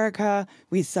America,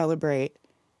 we celebrate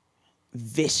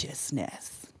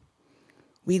viciousness.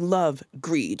 We love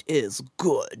greed is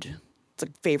good. It's a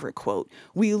favorite quote.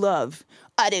 We love,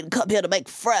 I didn't come here to make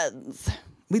friends.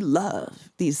 We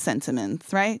love these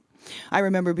sentiments, right? I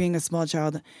remember being a small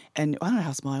child, and I don't know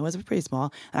how small I was, but pretty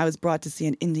small, and I was brought to see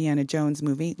an Indiana Jones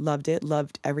movie. Loved it,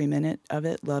 loved every minute of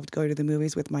it, loved going to the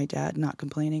movies with my dad, not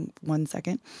complaining 1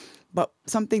 second. But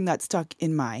something that stuck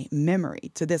in my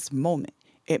memory to this moment,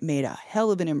 it made a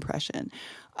hell of an impression.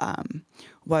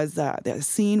 was the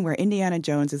scene where Indiana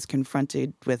Jones is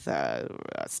confronted with a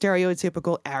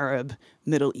stereotypical Arab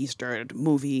Middle Eastern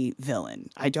movie villain.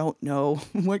 I don't know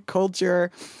what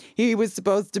culture he was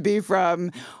supposed to be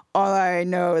from. All I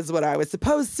know is what I was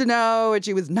supposed to know, and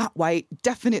she was not white,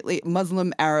 definitely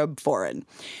Muslim, Arab, foreign.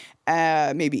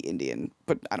 Maybe Indian,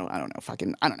 but I don't know.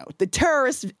 I don't know. The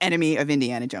terrorist enemy of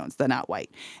Indiana Jones, the not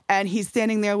white. And he's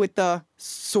standing there with the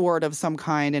sword of some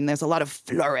kind, and there's a lot of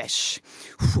flourish.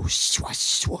 Whoosh, swash,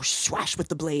 swoosh, swash with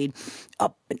the blade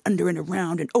up and under and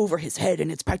around and over his head, and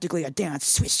it's practically a dance.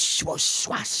 Swish, swoosh,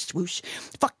 swash, swoosh.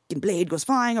 Fucking blade goes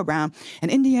flying around,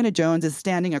 and Indiana Jones is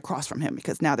standing across from him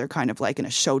because now they're kind of like in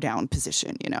a showdown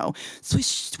position, you know. Swish,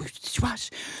 swoosh, swash.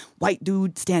 White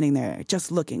dude standing there,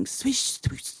 just looking. Swish,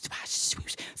 swoosh, swash,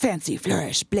 swoosh. Fancy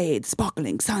flourish, blade,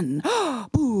 sparkling sun.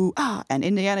 Boo, ah. And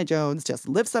Indiana Jones just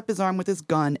lifts up his arm with his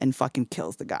gun and fucking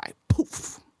kills the guy.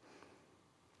 Poof.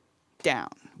 Down.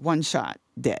 One shot.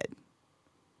 Dead.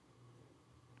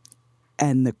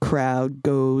 And the crowd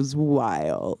goes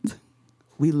wild.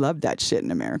 We love that shit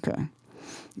in America.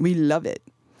 We love it.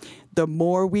 The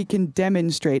more we can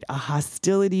demonstrate a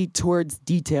hostility towards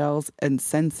details and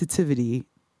sensitivity,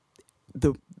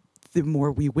 the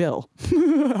more we will.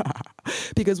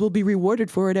 Because we'll be rewarded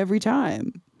for it every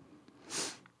time.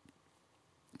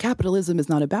 Capitalism is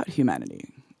not about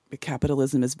humanity.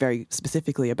 Capitalism is very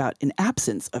specifically about an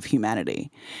absence of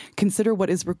humanity. Consider what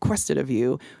is requested of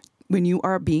you when you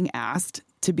are being asked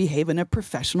to behave in a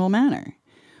professional manner.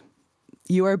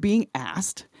 You are being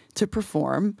asked to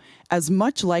perform as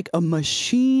much like a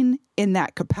machine in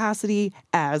that capacity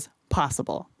as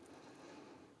possible.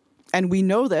 And we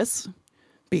know this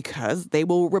because they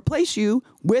will replace you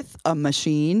with a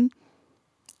machine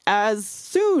as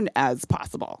soon as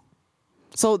possible.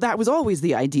 So that was always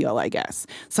the ideal, I guess.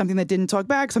 Something that didn't talk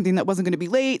back, something that wasn't going to be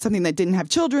late, something that didn't have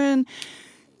children,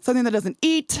 something that doesn't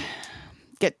eat,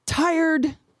 get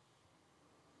tired,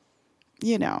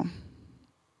 you know,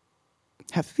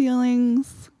 have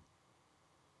feelings,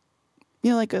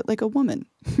 you know, like a woman.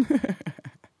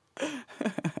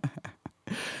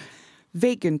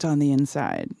 Vacant on the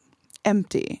inside,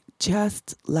 empty,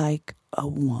 just like a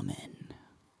woman.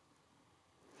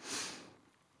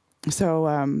 So,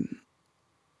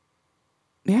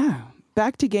 yeah,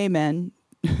 back to gay men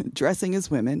dressing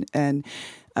as women and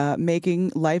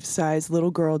making life-size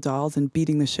little girl dolls and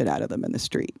beating the shit out of them in the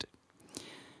street.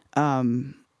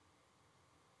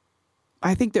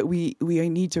 I think that we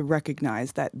need to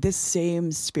recognize that this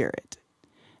same spirit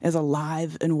is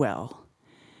alive and well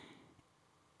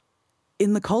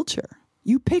in the culture.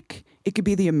 You pick, it could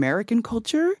be the American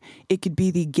culture, it could be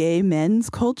the gay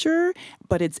men's culture,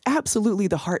 but it's absolutely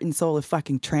the heart and soul of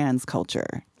fucking trans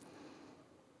culture.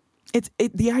 It's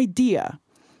the idea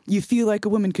you feel like a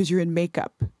woman because you're in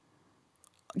makeup.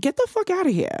 Get the fuck out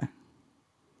of here.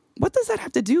 What does that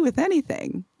have to do with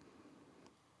anything?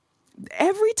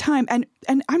 Every time, and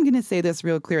I'm going to say this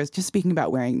real clear, just speaking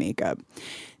about wearing makeup,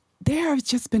 there has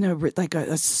just been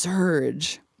a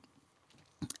surge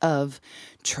of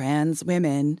trans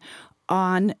women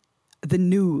on the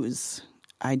news.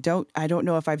 I don't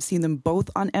know if I've seen them both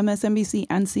on MSNBC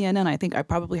and CNN. I think I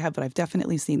probably have, but I've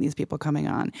definitely seen these people coming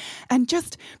on and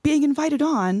just being invited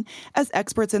on as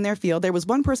experts in their field. There was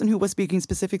one person who was speaking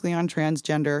specifically on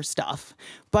transgender stuff,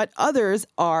 but others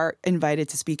are invited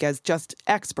to speak as just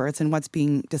experts in what's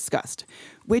being discussed,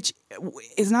 which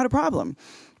is not a problem,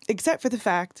 except for the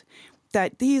fact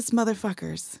that these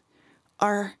motherfuckers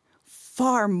are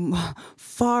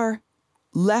far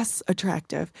less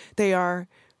attractive. They are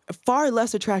far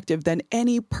less attractive than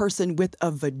any person with a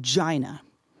vagina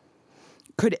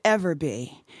could ever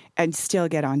be and still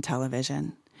get on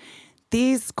television.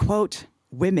 These, quote,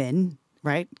 women,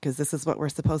 right? Because this is what we're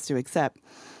supposed to accept.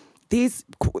 These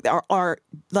are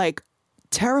like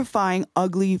terrifying,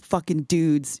 ugly fucking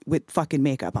dudes with fucking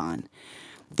makeup on.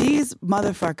 These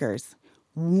motherfuckers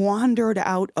wandered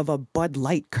out of a Bud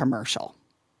Light commercial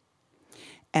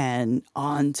and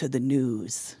onto the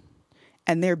news.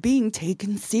 And they're being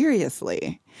taken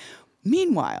seriously.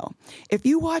 Meanwhile, if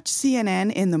you watch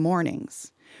CNN in the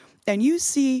mornings and you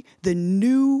see the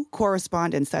new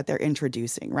correspondents that they're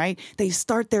introducing, right? They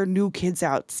start their new kids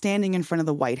out standing in front of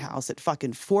the White House at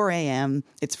fucking 4 a.m.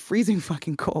 It's freezing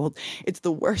fucking cold. It's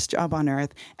the worst job on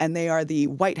earth. And they are the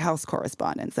White House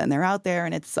correspondents. And they're out there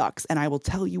and it sucks. And I will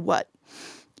tell you what.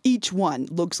 Each one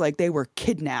looks like they were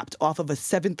kidnapped off of a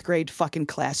 7th grade fucking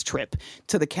class trip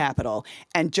to the Capitol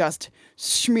and just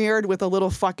smeared with a little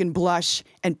fucking blush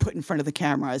and put in front of the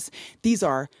cameras. These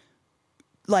are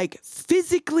like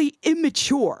physically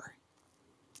immature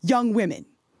young women.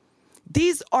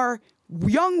 These are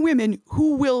young women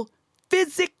who will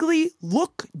physically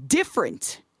look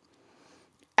different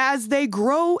as they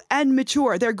grow and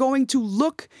mature. They're going to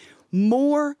look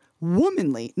more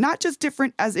womanly, not just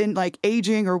different as in like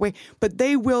aging or weight, but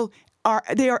they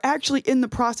are actually in the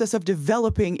process of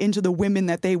developing into the women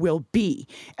that they will be.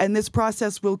 And this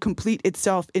process will complete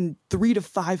itself in 3 to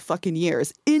 5 fucking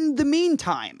years. In the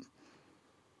meantime,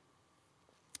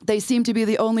 they seem to be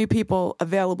the only people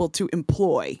available to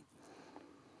employ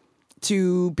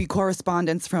to be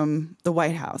correspondents from the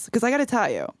White House. Because I got to tell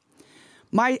you,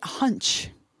 my hunch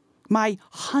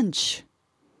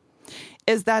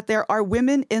is that there are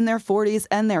women in their 40s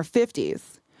and their 50s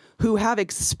who have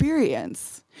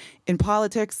experience in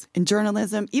politics, in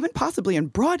journalism, even possibly in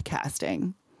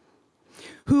broadcasting,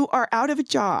 who are out of a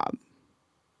job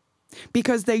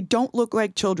because they don't look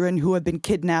like children who have been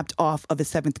kidnapped off of a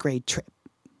 7th grade trip.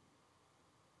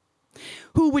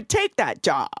 Who would take that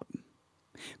job,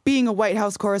 being a White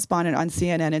House correspondent on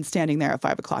CNN and standing there at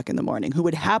 5 o'clock in the morning, who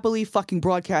would happily fucking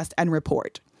broadcast and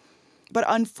report. But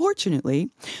unfortunately,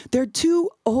 they're too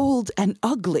old and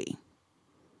ugly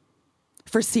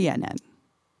for CNN.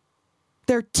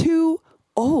 They're too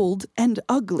old and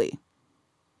ugly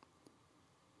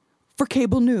for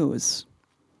cable news.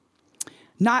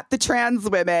 Not the trans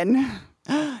women.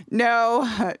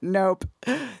 No, nope.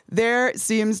 There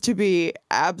seems to be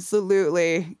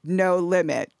absolutely no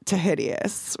limit to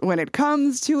hideous when it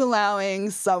comes to allowing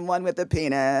someone with a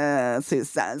penis who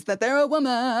says that they're a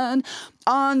woman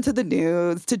onto the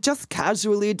news to just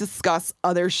casually discuss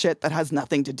other shit that has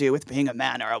nothing to do with being a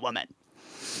man or a woman.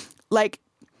 Like,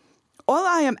 all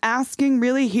I am asking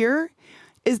really here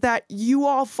is that you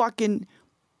all fucking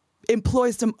employ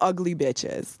some ugly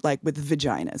bitches, like with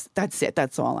vaginas. That's it.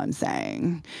 That's all I'm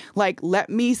saying. Like, let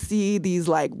me see these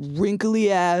like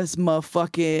wrinkly ass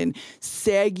motherfucking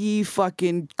saggy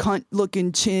fucking cunt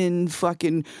looking chin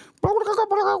fucking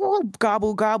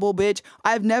gobble gobble bitch.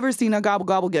 I've never seen a gobble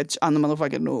gobble bitch on the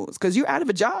motherfucking news because you're out of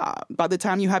a job by the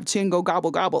time you have chin go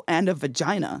gobble gobble and a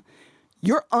vagina.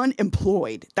 You're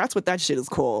unemployed. That's what that shit is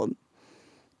called.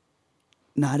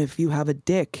 Not if you have a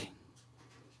dick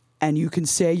and you can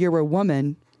say you're a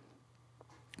woman,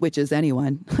 which is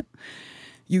anyone.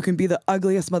 You can be the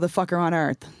ugliest motherfucker on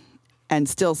earth and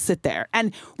still sit there.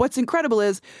 And what's incredible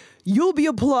is you'll be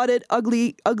applauded,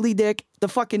 ugly dick. The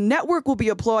fucking network will be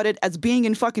applauded as being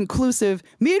in fucking inclusive.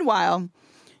 Meanwhile,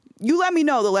 you let me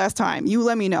know the last time. You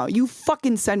let me know. You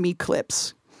fucking send me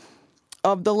clips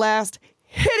of the last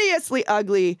hideously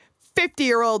ugly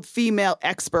 50-year-old female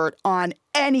expert on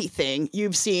anything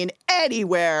you've seen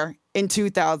anywhere in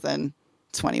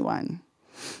 2021.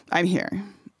 I'm here.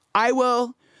 I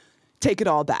will take it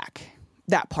all back.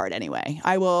 That part anyway.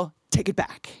 I will take it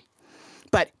back.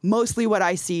 But mostly what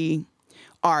I see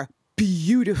are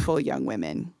beautiful young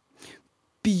women.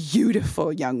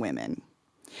 Beautiful young women.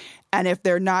 And if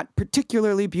they're not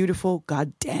particularly beautiful,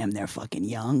 goddamn, they're fucking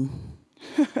young.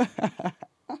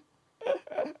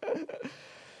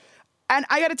 And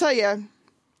I got to tell you,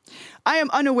 I am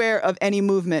unaware of any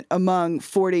movement among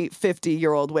 40,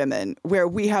 50-year-old women where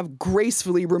we have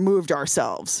gracefully removed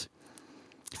ourselves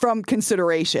from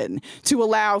consideration to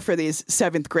allow for these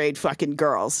 7th grade fucking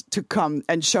girls to come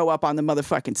and show up on the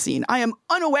motherfucking scene. I am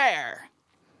unaware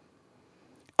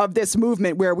of this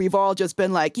movement where we've all just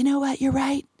been like, you know what, you're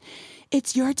right.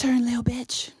 It's your turn, little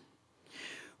bitch.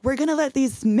 We're going to let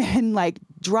these men like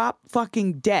drop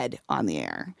fucking dead on the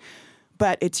air.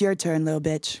 But it's your turn, little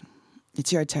bitch.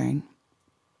 It's your turn.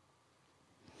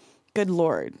 Good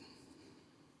Lord.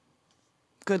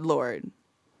 Good Lord.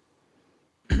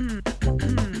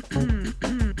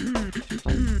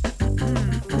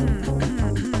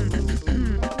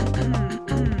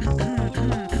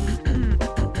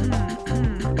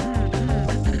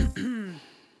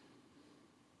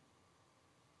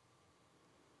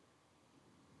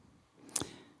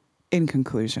 In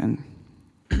conclusion,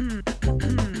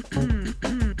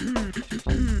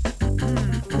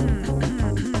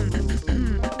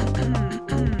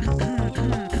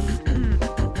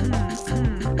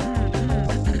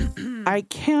 I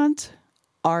can't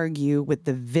argue with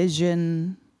the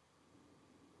vision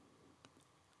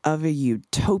of a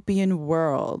utopian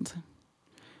world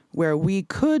where we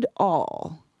could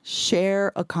all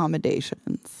share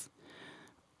accommodations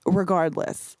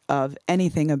regardless of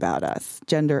anything about us,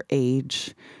 gender,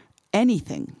 age,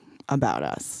 anything about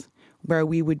us, where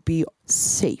we would be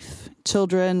safe.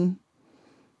 Children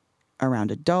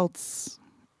around adults,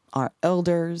 our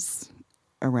elders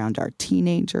around our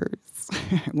teenagers,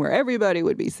 where everybody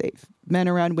would be safe. Men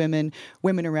around women,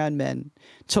 women around men,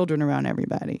 children around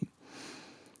everybody.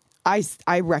 I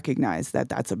recognize that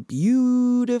that's a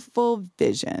beautiful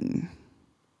vision.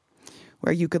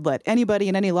 where you could let anybody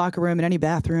in any locker room, in any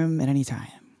bathroom, at any time.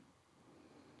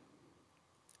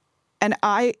 And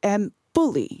I am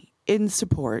fully in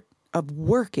support of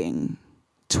working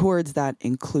towards that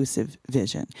inclusive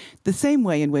vision. The same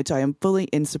way in which I am fully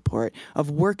in support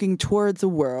of working towards a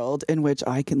world in which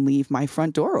I can leave my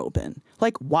front door open,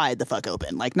 like wide the fuck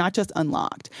open, like not just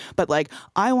unlocked, but like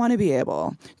I want to be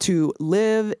able to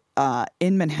live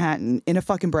in Manhattan in a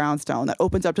fucking brownstone that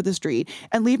opens up to the street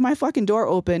and leave my fucking door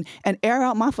open and air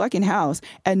out my fucking house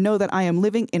and know that I am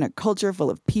living in a culture full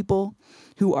of people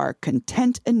who are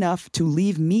content enough to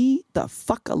leave me the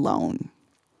fuck alone.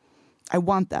 I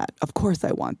want that. Of course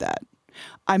I want that.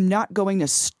 I'm not going to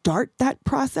start that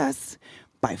process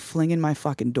by flinging my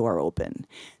fucking door open.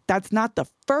 That's not the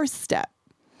first step.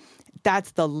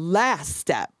 That's the last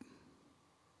step.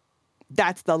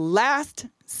 That's the last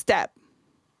step.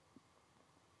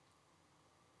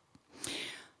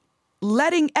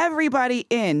 Letting everybody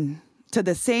in to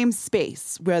the same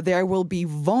space where there will be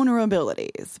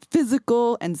vulnerabilities,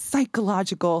 physical and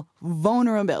psychological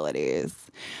vulnerabilities.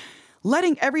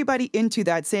 Letting everybody into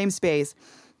that same space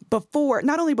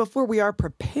not only before we are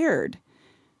prepared,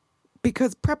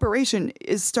 because preparation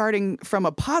is starting from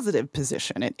a positive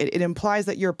position. It implies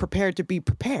that you're prepared to be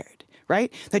prepared,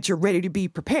 right? That you're ready to be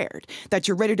prepared, that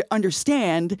you're ready to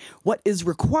understand what is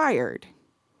required.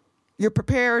 You're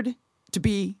prepared to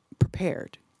be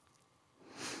prepared.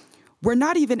 We're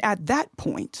not even at that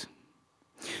point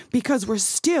because we're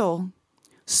still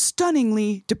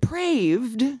stunningly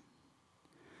depraved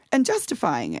and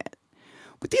justifying it.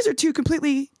 But these are two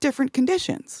completely different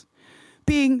conditions.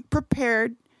 Being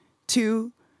prepared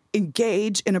to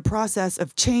engage in a process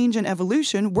of change and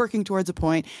evolution, working towards a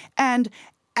point, and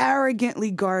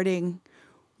arrogantly guarding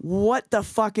what the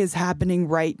fuck is happening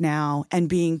right now and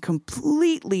being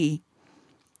completely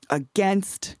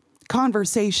against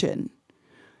conversation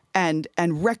and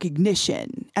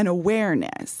recognition and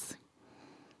awareness.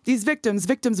 These victims,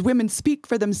 women speak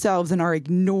for themselves and are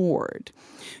ignored.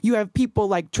 You have people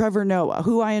like Trevor Noah,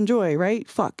 who I enjoy, right?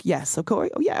 Fuck, yes, of course.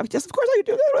 Oh, yeah, yes, of course I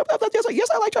do. Yes,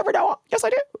 I like Trevor Noah. Yes,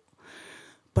 I do.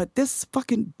 But this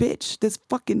fucking bitch, this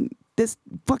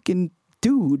fucking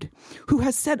dude who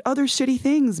has said other shitty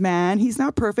things, man. He's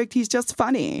not perfect. He's just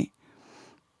funny.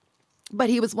 But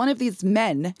he was one of these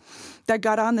men that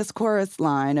got on this chorus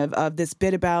line of this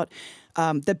bit about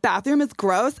the bathroom is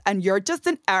gross and you're just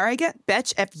an arrogant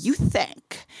bitch if you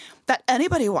think that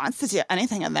anybody wants to do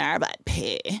anything in there but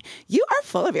pee. You are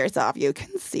full of yourself, you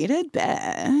conceited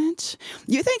bitch.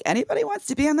 You think anybody wants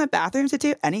to be in the bathroom to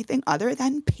do anything other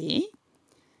than pee?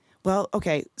 Well,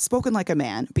 okay, spoken like a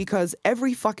man, because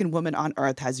every fucking woman on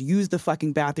earth has used the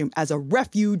fucking bathroom as a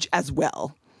refuge as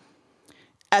well.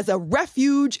 As a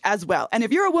refuge as well. And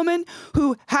if you're a woman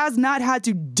who has not had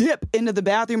to dip into the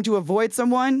bathroom to avoid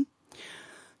someone,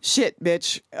 shit,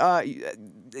 bitch,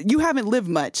 you haven't lived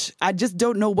much. I just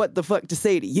don't know what the fuck to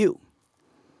say to you.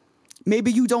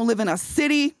 Maybe you don't live in a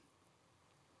city.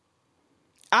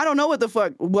 I don't know what the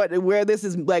fuck, where this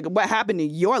is, like, what happened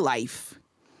in your life.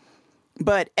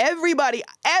 But every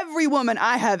woman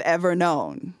I have ever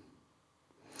known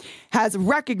has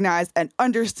recognized and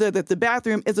understood that the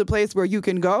bathroom is a place where you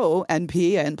can go and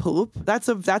pee and poop. That's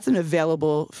an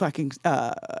available fucking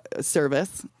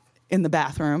service in the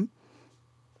bathroom.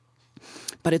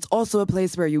 But it's also a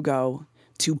place where you go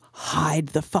to hide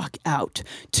the fuck out,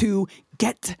 to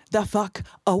get the fuck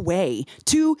away,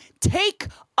 to take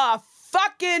a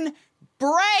fucking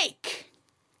break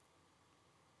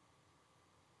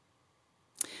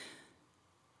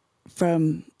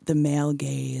from the male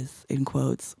gaze, in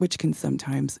quotes, which can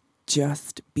sometimes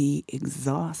just be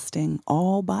exhausting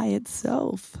all by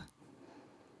itself.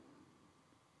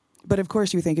 But of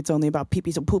course you think it's only about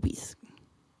peepees and poopies.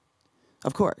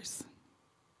 Of course.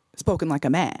 Spoken like a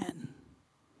man.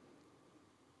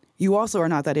 You also are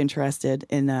not that interested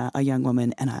in a young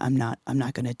woman, and I'm not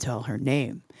going to tell her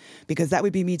name, because that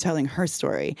would be me telling her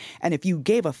story. And if you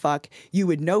gave a fuck, you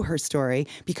would know her story,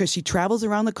 because she travels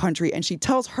around the country and she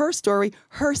tells her story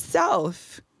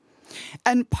herself.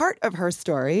 And part of her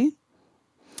story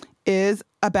is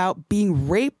about being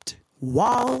raped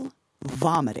while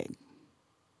vomiting.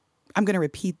 I'm going to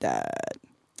repeat that.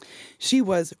 She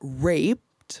was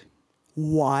raped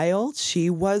while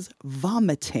she was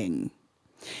vomiting.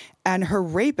 And her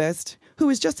rapist, who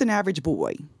was just an average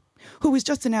boy, who was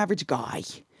just an average guy,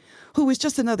 who was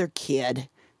just another kid.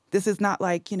 This is not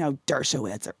like,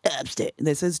 Dershowitz or Epstein.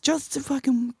 This is just a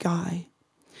fucking guy.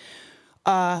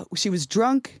 She was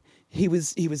drunk. He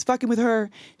was fucking with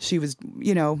her. She was,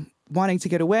 wanting to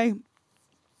get away.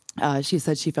 She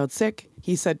said she felt sick.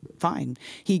 He said, fine.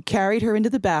 He carried her into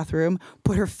the bathroom,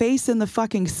 put her face in the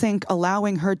fucking sink,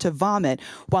 allowing her to vomit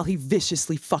while he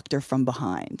viciously fucked her from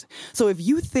behind. So if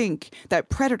you think that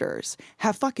predators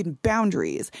have fucking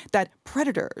boundaries, that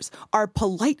predators are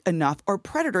polite enough, or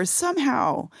predators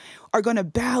somehow are going to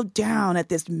bow down at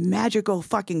this magical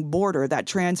fucking border that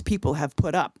trans people have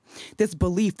put up, this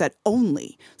belief that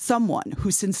only someone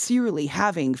who's sincerely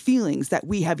having feelings that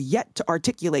we have yet to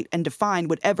articulate and define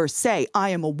would ever say, I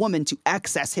am a woman, to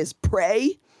access his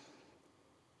prey,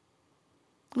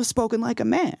 was spoken like a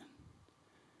man.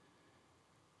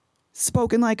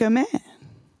 Spoken like a man.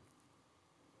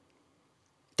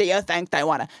 Do you think they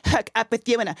want to hook up with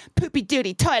you in a poopy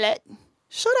doody toilet?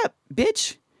 Shut up,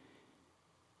 bitch.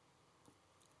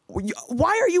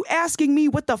 Why are you asking me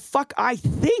what the fuck I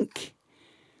think?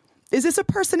 Is this a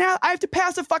personality? I have to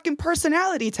pass a fucking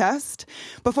personality test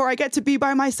before I get to be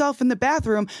by myself in the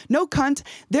bathroom. No, cunt.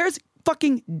 There's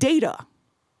fucking data.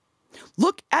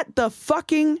 Look at the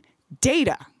fucking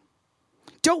data.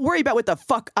 Don't worry about what the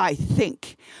fuck I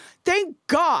think. Thank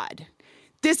God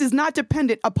this is not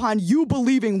dependent upon you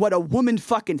believing what a woman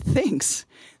fucking thinks.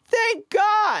 Thank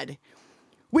God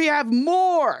we have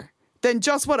more than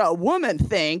just what a woman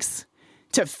thinks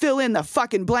to fill in the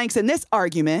fucking blanks in this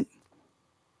argument.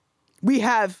 We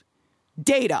have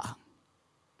data.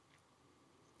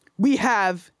 We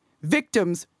have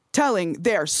victims telling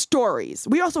their stories.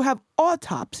 We also have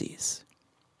autopsies.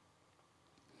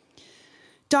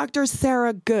 Dr.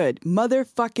 Sarah Good,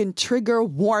 motherfucking trigger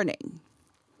warning.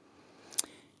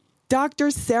 Dr.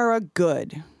 Sarah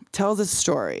Good tells a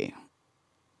story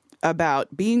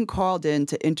about being called in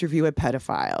to interview a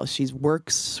pedophile. She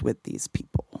works with these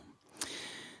people.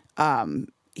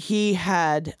 He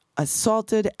had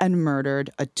assaulted and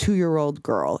murdered a 2-year-old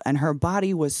girl, and her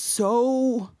body was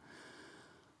so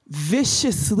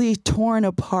viciously torn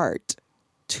apart,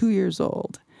 2 years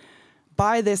old,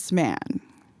 by this man,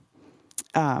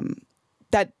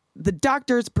 that the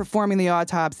doctors performing the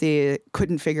autopsy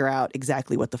couldn't figure out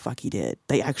exactly what the fuck he did.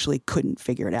 They actually couldn't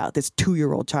figure it out. This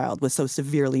 2-year-old child was so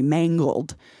severely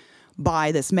mangled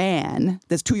by this man.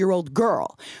 This 2-year-old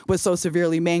girl was so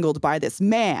severely mangled by this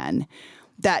man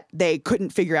that they couldn't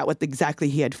figure out what exactly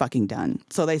he had fucking done.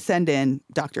 So they send in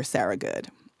Dr. Sarah Good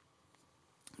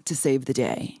to save the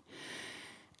day.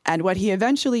 And what he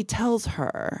eventually tells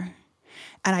her,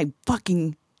 and I'm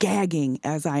fucking gagging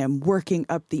as I am working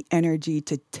up the energy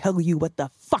to tell you what the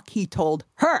fuck he told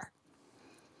her.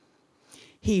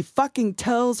 He fucking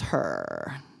tells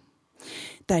her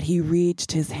that he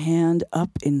reached his hand up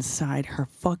inside her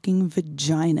fucking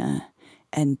vagina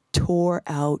and tore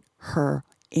out her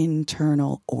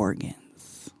internal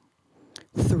organs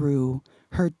through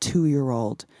her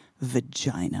 2-year-old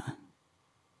vagina.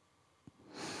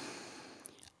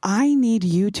 I need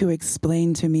you to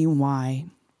explain to me why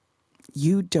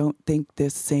you don't think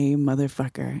this same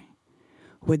motherfucker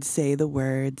would say the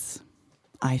words,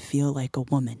 I feel like a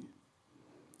woman,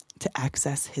 to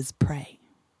access his prey.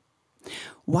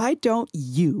 Why don't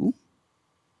you,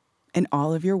 in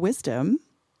all of your wisdom,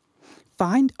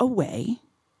 find a way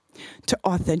to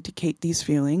authenticate these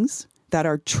feelings that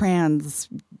are trans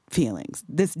feelings,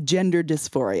 this gender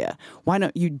dysphoria? Why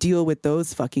don't you deal with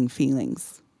those fucking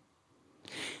feelings?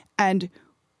 And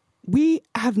we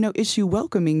have no issue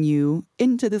welcoming you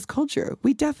into this culture.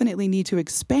 We definitely need to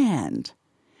expand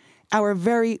our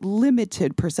very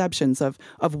limited perceptions of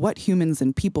what humans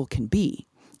and people can be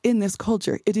in this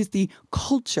culture. It is the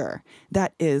culture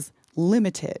that is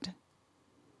limited.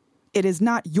 It is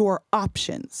not your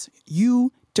options.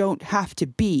 You don't have to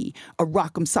be a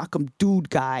rock'em sock'em dude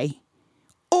guy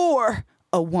or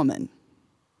a woman.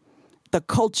 The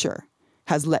culture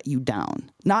has let you down.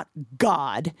 Not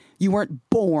God. You weren't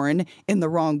born in the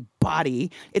wrong body.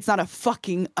 It's not a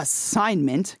fucking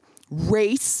assignment.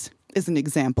 Race is an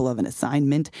example of an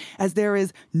assignment, as there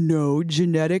is no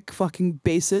genetic fucking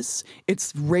basis.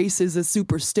 Race is a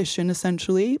superstition,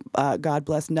 essentially. God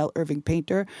bless Nell Irving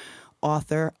Painter,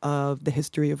 author of The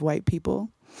History of White People.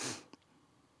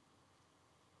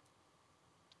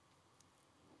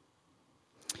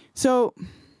 So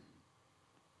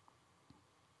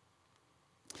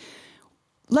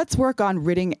let's work on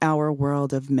ridding our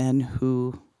world of men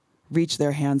who reach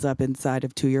their hands up inside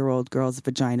of 2-year-old girls'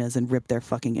 vaginas and rip their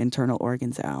fucking internal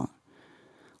organs out.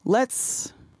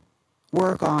 Let's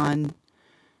work on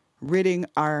ridding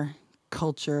our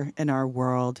culture and our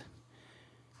world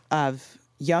of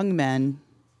young men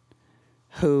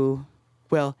who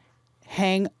will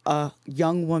hang a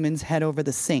young woman's head over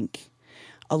the sink,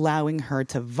 allowing her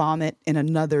to vomit in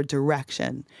another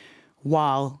direction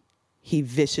while he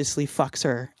viciously fucks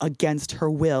her against her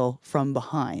will from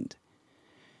behind.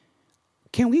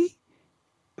 can we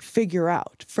figure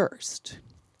out first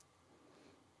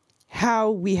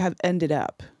how we have ended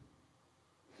up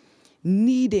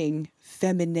needing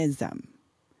feminism?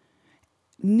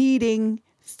 Needing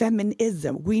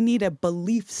feminism. We need a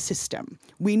belief system.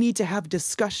 We need to have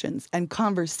discussions and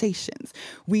conversations.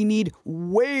 We need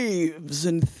waves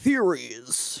and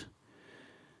theories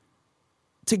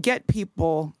to get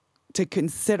people to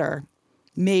consider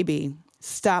maybe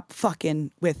stop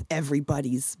fucking with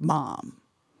everybody's mom.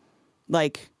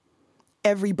 Like,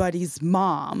 everybody's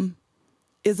mom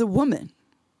is a woman.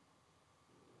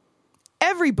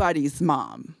 Everybody's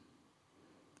mom.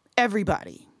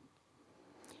 Everybody.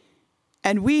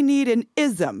 And we need an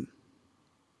ism.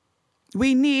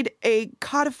 We need a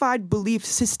codified belief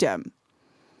system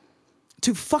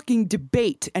to fucking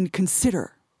debate and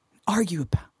consider, argue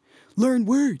about, learn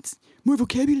words, more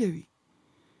vocabulary.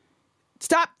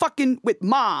 Stop fucking with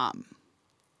mom.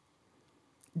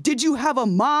 Did you have a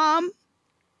mom?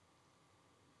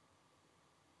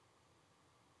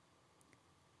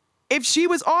 If she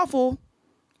was awful,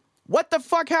 what the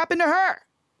fuck happened to her?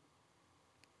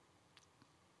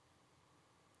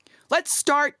 Let's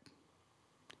start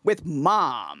with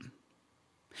mom.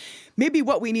 Maybe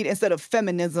what we need instead of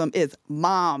feminism is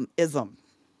momism.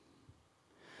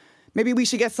 Maybe we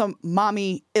should get some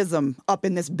mommyism up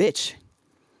in this bitch.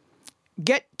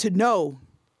 Get to know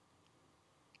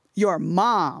your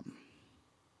mom.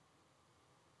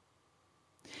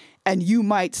 And you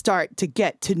might start to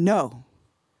get to know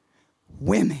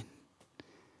women.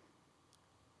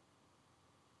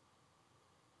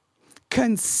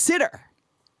 Consider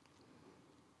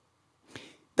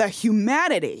the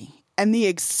humanity and the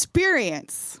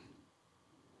experience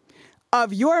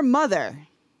of your mother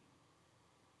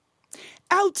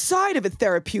outside of a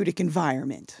therapeutic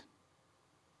environment.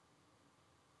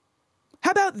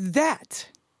 How about that?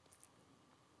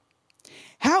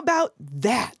 How about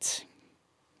that?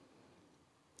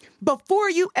 Before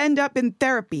you end up in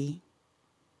therapy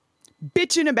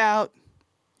bitching about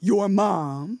your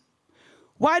mom,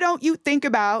 why don't you think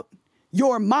about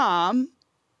your mom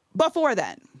before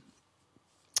then?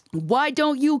 Why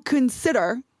don't you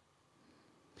consider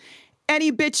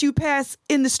any bitch you pass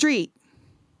in the street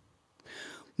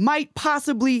might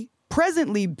possibly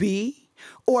presently be,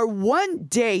 or one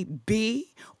day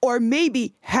be, or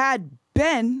maybe had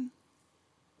been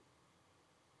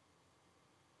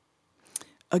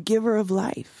a giver of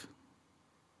life?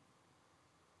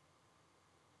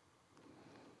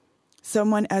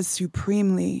 Someone as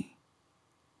supremely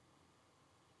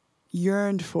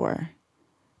yearned for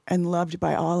and loved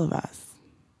by all of us.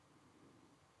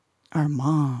 Our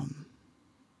mom.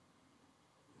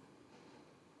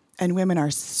 And women are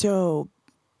so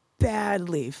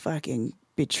badly fucking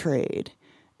betrayed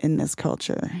in this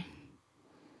culture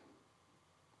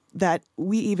that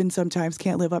we even sometimes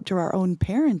can't live up to our own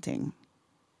parenting.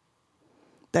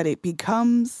 That it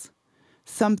becomes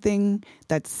something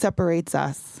that separates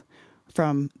us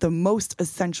from the most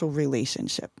essential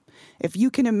relationship. If you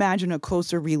can imagine a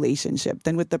closer relationship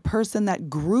than with the person that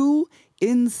grew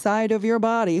inside of your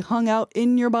body, hung out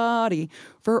in your body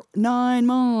for 9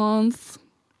 months,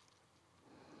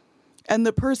 and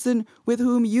the person with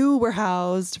whom you were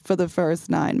housed for the first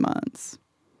 9 months.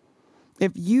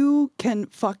 If you can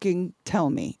fucking tell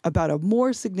me about a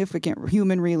more significant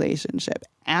human relationship,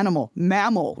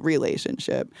 mammal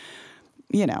relationship,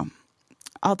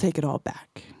 I'll take it all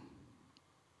back.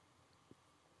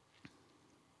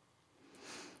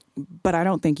 But I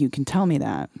don't think you can tell me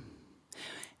that.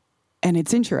 And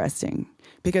it's interesting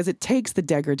because it takes the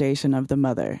degradation of the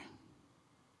mother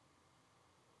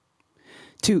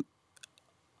to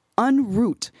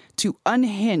unroot, to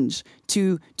unhinge,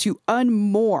 to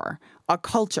unmoor a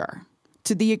culture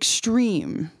to the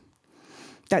extreme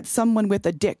that someone with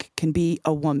a dick can be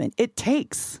a woman. It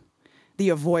takes the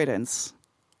avoidance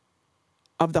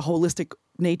of the holistic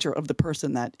nature of the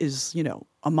person that is,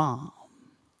 a mom.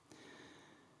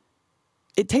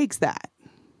 It takes that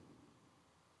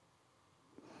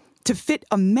to fit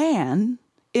a man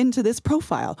into this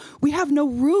profile. We have no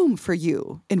room for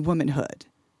you in womanhood,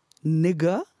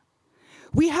 nigga.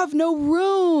 We have no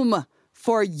room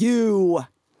for you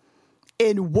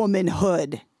in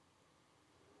womanhood.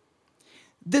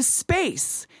 The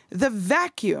space, the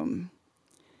vacuum,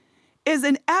 is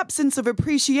an absence of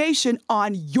appreciation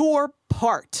on your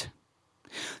part.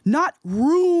 Not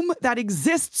room that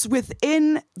exists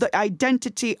within the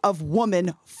identity of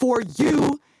woman for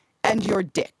you and your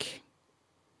dick.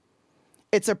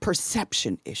 It's a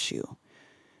perception issue.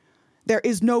 There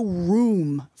is no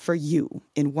room for you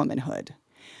in womanhood.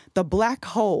 The black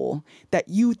hole that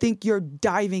you think you're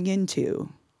diving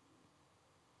into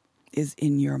is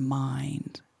in your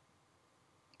mind.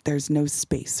 There's no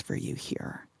space for you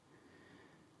here.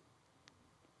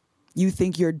 You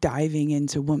think you're diving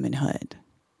into womanhood.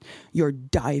 You're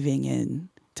diving in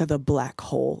to the black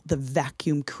hole, the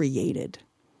vacuum created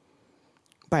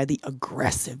by the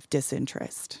aggressive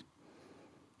disinterest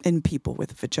in people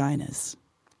with vaginas.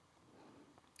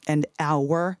 And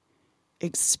our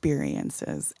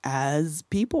experiences as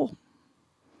people.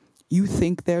 You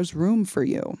think there's room for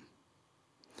you.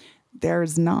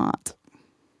 There's not.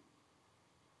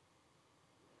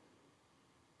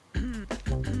 Let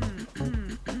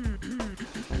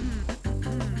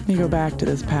me go back to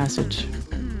this passage.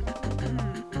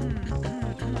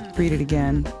 Read it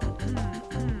again.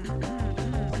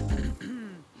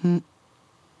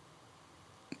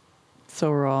 So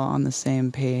we're all on the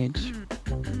same page.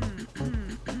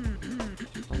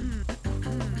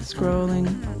 Scrolling.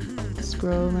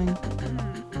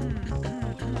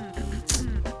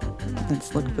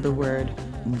 Let's look for the word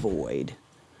void.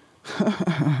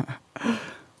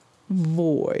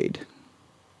 Void.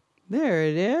 There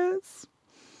it is.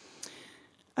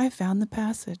 I found the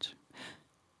passage.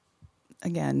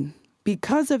 Again,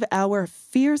 because of our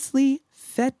fiercely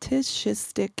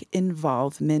fetishistic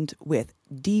involvement with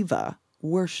diva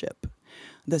worship,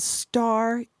 the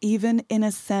star, even in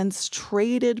a sense,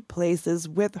 traded places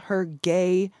with her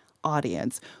gay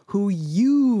audience who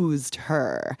used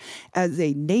her as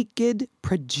a naked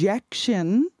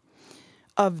projection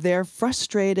of their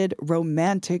frustrated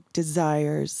romantic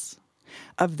desires,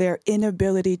 of their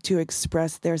inability to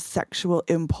express their sexual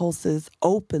impulses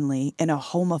openly in a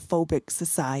homophobic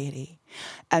society,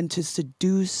 and to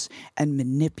seduce and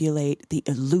manipulate the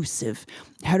elusive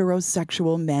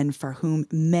heterosexual men for whom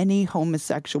many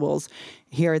homosexuals,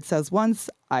 here it says once,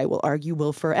 I will argue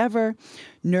will forever,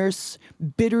 nurse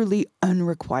bitterly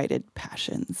unrequited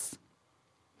passions.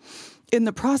 In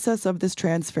the process of this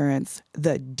transference,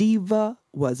 the diva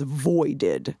was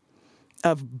voided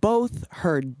of both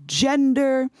her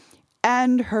gender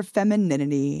and her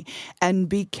femininity and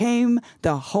became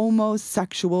the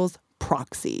homosexual's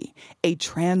proxy, a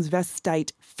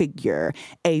transvestite figure,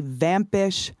 a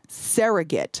vampish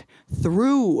surrogate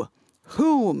through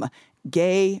whom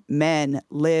gay men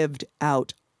lived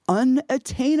out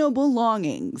unattainable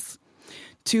longings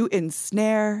to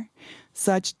ensnare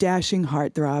such dashing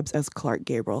heartthrobs as Clark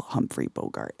Gable, Humphrey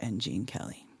Bogart, and Gene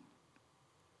Kelly.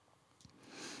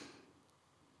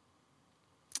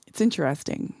 It's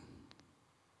interesting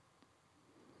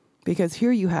because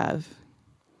here you have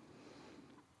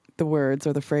the words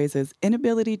or the phrases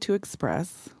inability to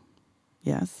express,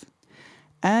 yes,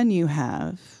 and you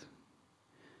have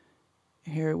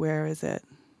here, where is it?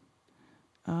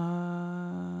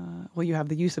 Well, you have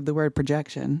the use of the word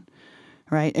projection,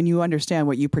 right? And you understand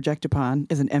what you project upon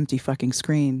is an empty fucking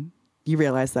screen. You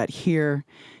realize that here,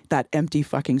 that empty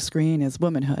fucking screen is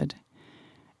womanhood.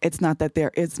 It's not that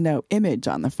there is no image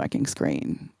on the fucking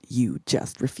screen. You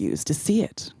just refuse to see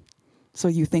it. So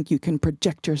you think you can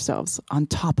project yourselves on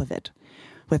top of it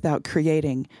without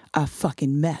creating a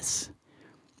fucking mess.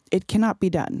 It cannot be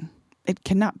done. It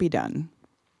cannot be done.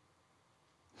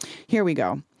 Here we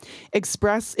go.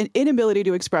 An inability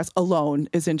to express alone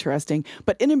is interesting,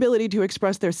 but inability to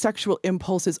express their sexual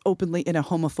impulses openly in a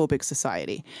homophobic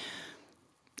society.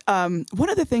 One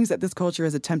of the things that this culture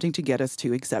is attempting to get us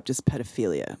to accept is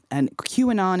pedophilia. And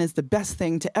QAnon is the best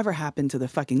thing to ever happen to the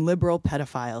fucking liberal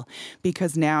pedophile,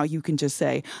 because now you can just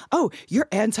say, oh, you're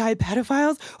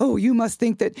anti-pedophiles? Oh, you must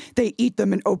think that they eat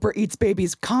them and Oprah eats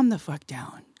babies. Calm the fuck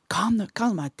down.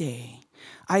 Calmate.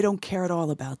 I don't care at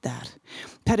all about that.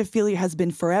 Pedophilia has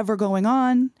been forever going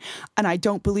on, and I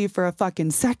don't believe for a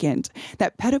fucking second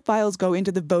that pedophiles go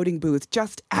into the voting booth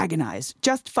just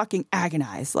fucking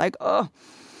agonize. Like, oh,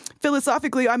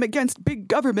 philosophically, I'm against big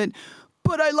government,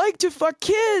 but I like to fuck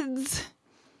kids.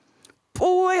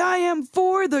 Boy, I am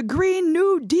for the Green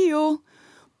New Deal,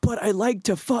 but I like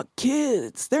to fuck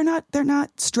kids. They're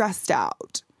not stressed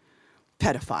out,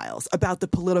 pedophiles, about the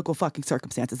political fucking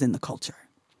circumstances in the culture.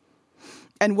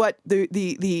 And what the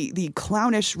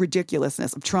clownish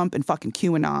ridiculousness of Trump and fucking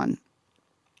QAnon,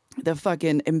 the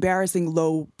fucking embarrassing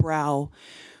lowbrow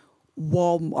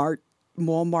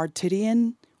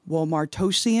Walmartosian,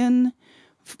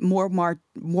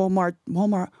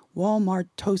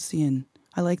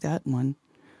 I like that one.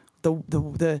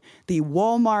 The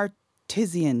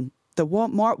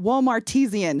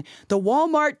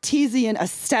Walmartesian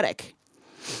aesthetic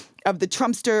of the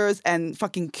Trumpsters and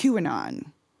fucking QAnon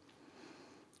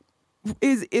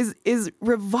is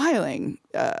reviling.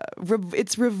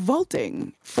 It's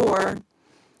revolting for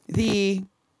the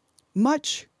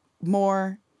much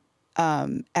more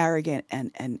arrogant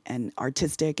and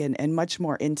artistic and much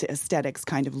more into aesthetics,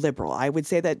 kind of liberal. I would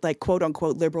say that, like, quote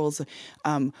unquote liberals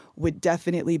would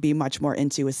definitely be much more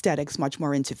into aesthetics, much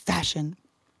more into fashion,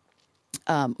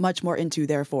 much more into,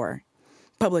 therefore,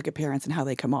 public appearance and how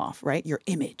they come off, right? Your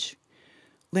image.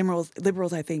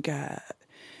 Liberals, I think,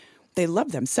 they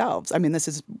love themselves. I mean,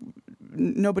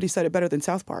 nobody said it better than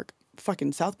South Park.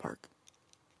 Fucking South Park.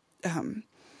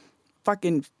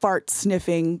 Fucking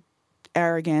fart-sniffing,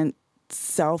 arrogant,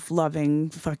 self-loving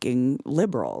fucking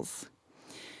liberals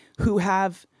who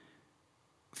have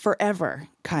forever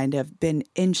kind of been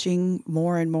inching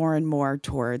more and more and more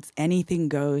towards anything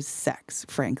goes sex,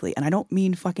 frankly. And I don't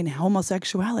mean fucking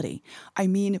homosexuality. I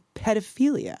mean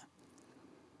pedophilia,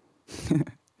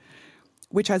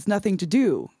 which has nothing to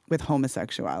do with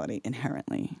homosexuality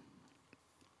inherently.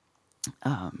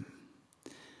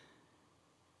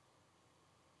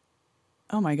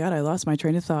 Oh my God, I lost my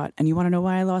train of thought. And you want to know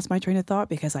why I lost my train of thought?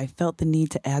 Because I felt the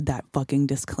need to add that fucking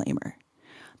disclaimer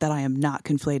that I am not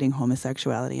conflating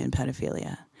homosexuality and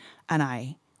pedophilia. And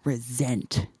I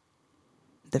resent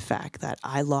the fact that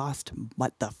I lost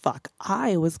what the fuck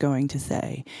I was going to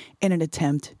say in an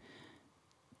attempt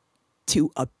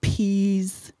to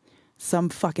appease some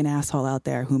fucking asshole out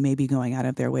there who may be going out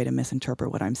of their way to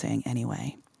misinterpret what I'm saying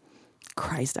anyway.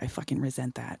 Christ, I fucking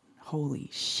resent that. Holy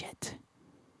shit.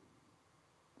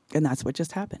 And that's what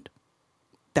just happened.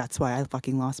 That's why I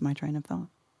fucking lost my train of thought.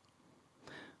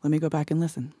 Let me go back and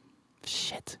listen.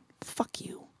 Shit. Fuck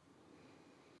you.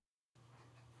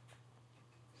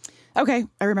 Okay,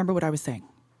 I remember what I was saying.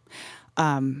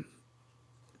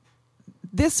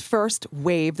 This first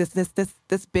wave,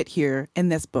 this bit here in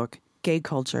this book, Gay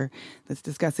Culture, that's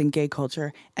discussing gay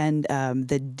culture and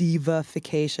the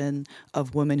divification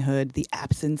of womanhood, the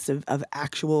absence of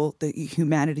the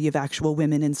humanity of actual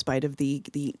women in spite of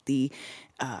the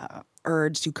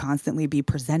urge to constantly be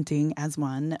presenting as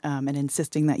one and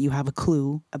insisting that you have a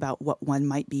clue about what one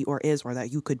might be or is, or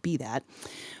that you could be that.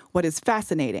 What is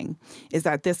fascinating is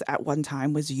that this at one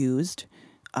time was used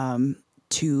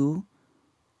to,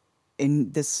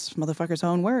 in this motherfucker's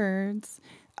own words,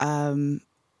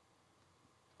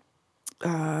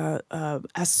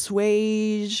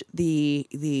 assuage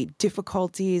the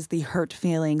difficulties, the hurt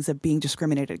feelings of being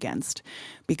discriminated against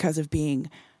because of being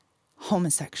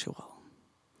homosexual,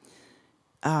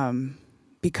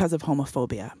 because of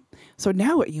homophobia. So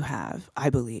now what you have,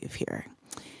 I believe, here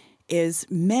is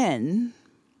men,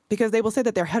 because they will say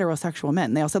that they're heterosexual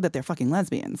men. They all said that they're fucking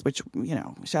lesbians, which, you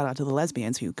know, shout out to the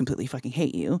lesbians who completely fucking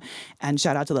hate you. And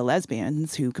shout out to the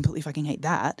lesbians who completely fucking hate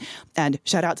that. And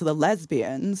shout out to the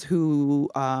lesbians who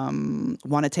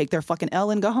want to take their fucking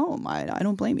L and go home. I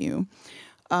don't blame you.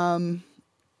 But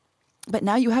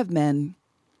now you have men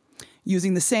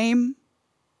using the same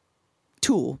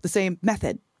tool, the same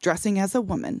method, dressing as a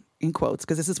woman, in quotes,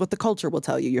 because this is what the culture will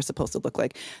tell you you're supposed to look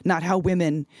like. Not how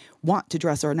women want to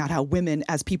dress or not how women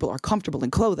as people are comfortable in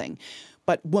clothing,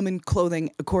 but woman clothing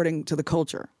according to the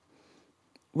culture.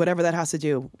 Whatever that has to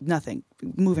do, nothing.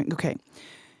 Moving, okay.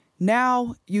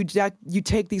 Now you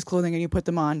take these clothing and you put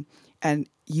them on and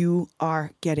you are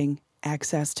getting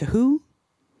access to who?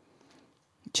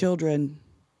 Children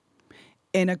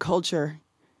in a culture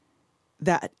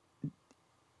that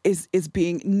is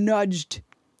being nudged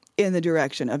in the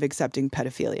direction of accepting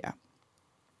pedophilia.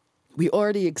 We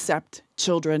already accept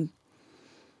children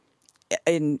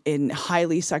in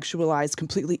highly sexualized,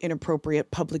 completely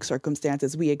inappropriate public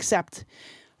circumstances. We accept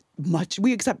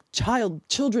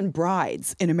children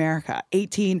brides in America,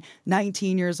 18,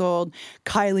 19 years old.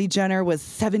 Kylie Jenner was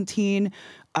 17.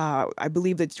 I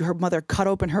believe that her mother cut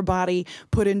open her body,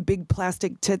 put in big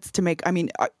plastic tits to make,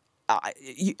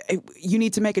 you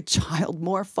need to make a child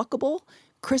more fuckable,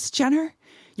 Kris Jenner?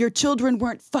 Your children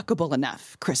weren't fuckable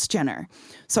enough, Kris Jenner.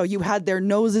 So you had their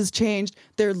noses changed,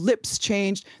 their lips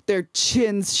changed, their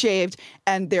chins shaved,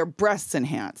 and their breasts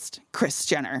enhanced, Kris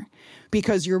Jenner,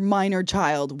 because your minor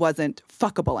child wasn't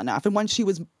fuckable enough. And once she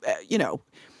was,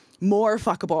 more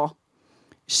fuckable,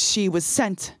 she was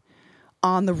sent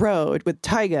on the road with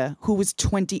Tyga, who was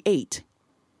 28.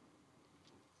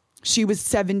 She was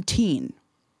 17.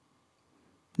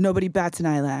 Nobody bats an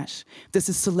eyelash. This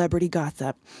is celebrity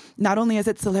gossip. Not only is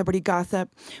it celebrity gossip,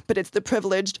 but it's the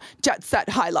privileged jet set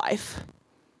high life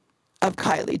of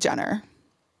Kylie Jenner.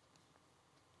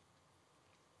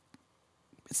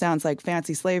 It sounds like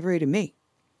fancy slavery to me.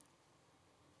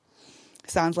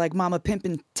 Sounds like mama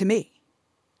pimping to me.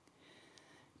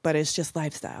 But it's just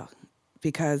lifestyle,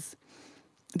 because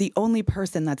the only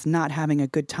person that's not having a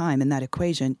good time in that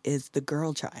equation is the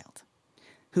girl child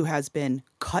who has been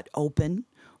cut open,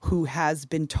 who has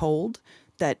been told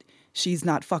that she's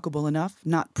not fuckable enough,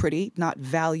 not pretty, not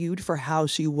valued for how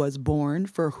she was born,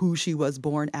 for who she was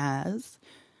born as,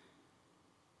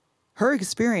 her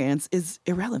experience is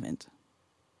irrelevant.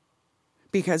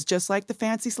 Because just like the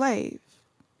fancy slave,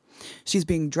 she's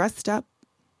being dressed up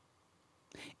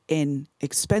in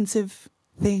expensive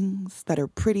things that are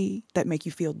pretty, that make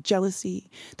you feel jealousy,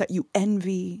 that you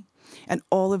envy. And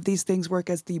all of these things work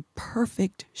as the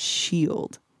perfect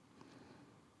shield.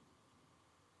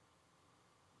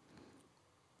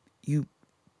 You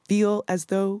feel as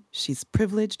though she's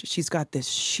privileged. She's got this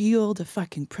shield of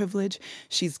fucking privilege.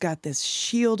 She's got this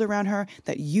shield around her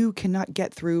that you cannot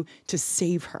get through to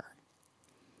save her.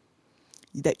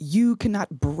 That you cannot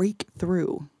break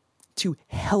through to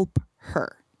help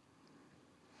her.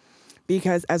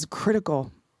 Because as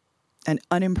critical and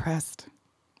unimpressed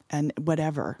and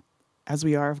whatever as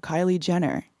we are of Kylie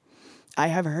Jenner, I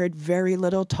have heard very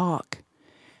little talk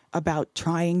about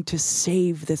trying to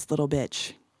save this little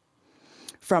bitch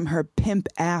from her pimp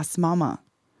ass mama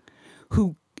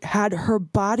who had her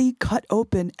body cut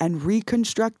open and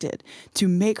reconstructed to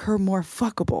make her more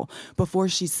fuckable before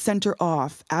she sent her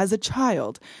off as a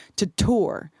child to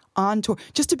tour, on tour,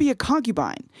 just to be a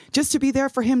concubine, just to be there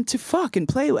for him to fuck and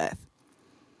play with.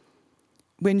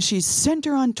 When she sent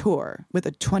her on tour with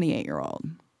a 28-year-old.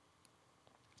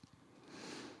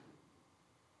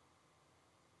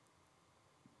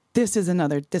 This is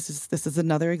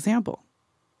another example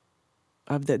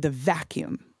of the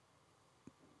vacuum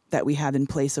that we have in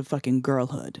place of fucking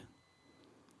girlhood.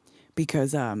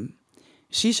 Because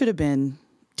she should have been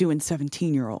doing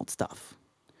 17-year-old stuff.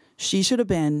 She should have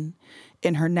been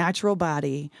in her natural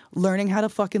body, learning how to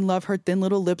fucking love her thin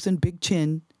little lips and big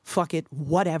chin. Fuck it,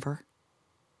 whatever.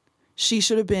 She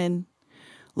should have been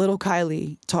little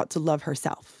Kylie taught to love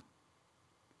herself.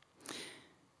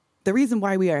 The reason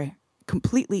why we are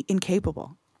completely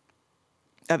incapable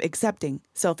of accepting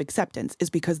self-acceptance is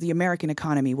because the American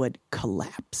economy would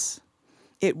collapse.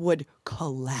 It would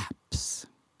collapse.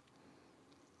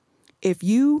 If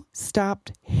you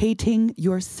stopped hating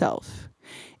yourself,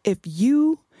 if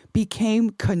you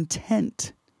became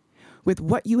content with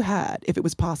what you had, if it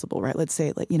was possible, right? Let's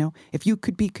say, if you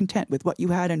could be content with what you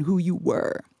had and who you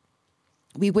were,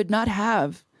 we would not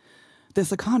have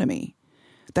this economy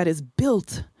that is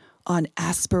built on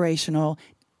aspirational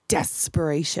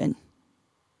desperation.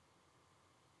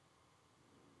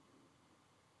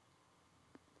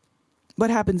 What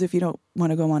happens if you don't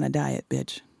want to go on a diet,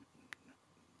 bitch?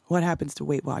 What happens to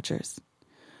Weight Watchers?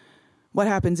 What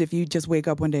happens if you just wake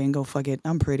up one day and go, fuck it,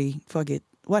 I'm pretty, fuck it?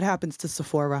 What happens to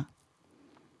Sephora,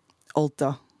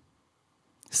 Ulta,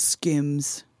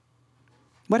 Skims?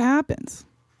 What happens?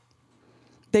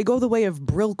 They go the way of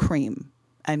Brill Cream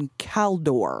and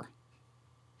Caldor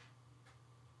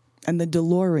and the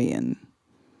DeLorean.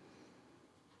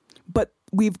 But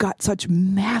we've got such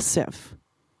massive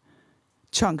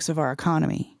chunks of our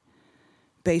economy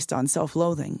based on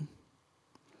self-loathing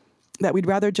that we'd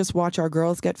rather just watch our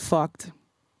girls get fucked.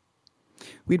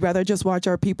 We'd rather just watch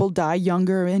our people die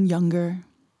younger and younger.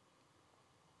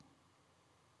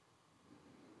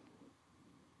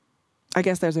 I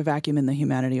guess there's a vacuum in the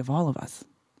humanity of all of us,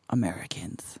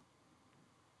 Americans.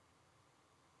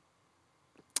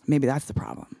 Maybe that's the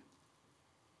problem.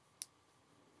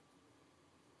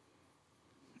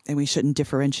 And we shouldn't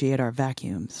differentiate our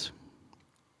vacuums.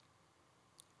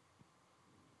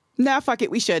 Nah, fuck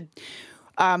it, we should.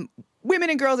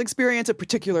 Women and girls experience a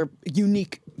particular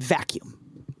unique vacuum.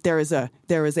 There is a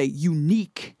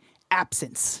unique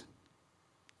absence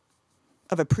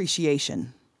of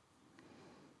appreciation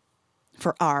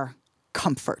for our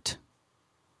comfort.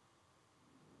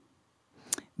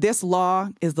 This law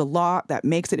is the law that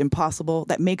makes it impossible,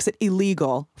 that makes it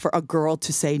illegal for a girl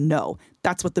to say no.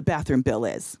 That's what the bathroom bill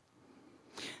is.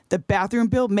 The bathroom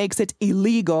bill makes it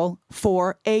illegal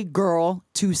for a girl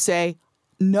to say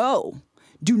no.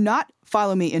 Do not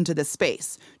follow me into this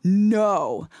space.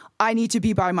 No, I need to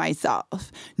be by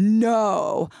myself.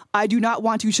 No, I do not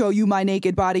want to show you my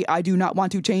naked body. I do not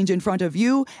want to change in front of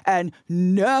you. And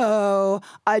no,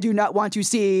 I do not want to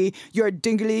see your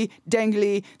dingly,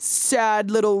 dangly,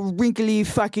 sad little wrinkly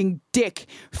fucking dick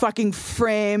fucking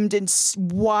framed in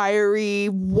wiry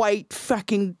white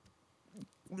fucking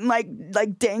like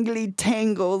dangly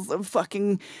tangles of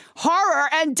fucking horror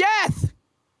and death.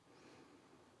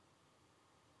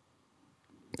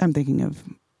 I'm thinking of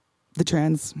the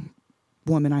trans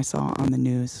woman I saw on the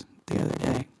news the other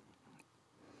day,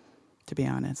 to be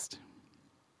honest.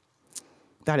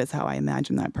 That is how I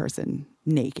imagine that person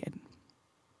naked.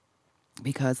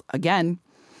 Because, again,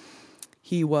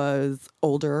 he was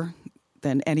older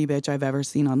than any bitch I've ever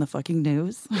seen on the fucking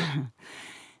news.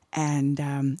 and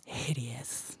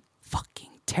hideous,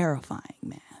 fucking terrifying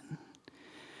man.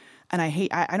 And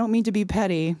I don't mean to be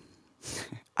petty.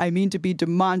 I mean to be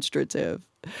demonstrative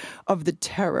of the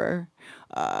terror,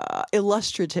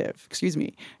 illustrative,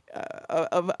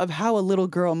 of how a little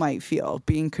girl might feel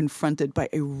being confronted by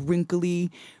a wrinkly,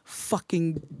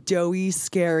 fucking doughy,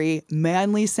 scary,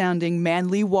 manly sounding,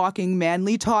 manly walking,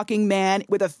 manly talking man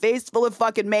with a face full of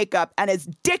fucking makeup and his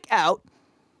dick out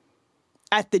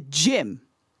at the gym.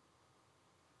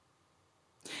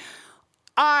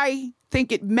 I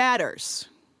think it matters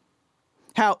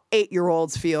how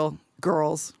 8-year-olds feel,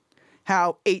 girls,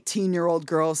 how 18-year-old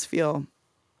girls feel,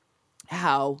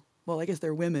 how, well, I guess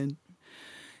they're women,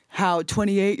 how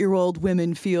 28-year-old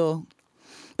women feel.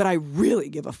 But I really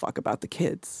give a fuck about the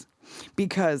kids,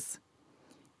 because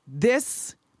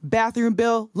this bathroom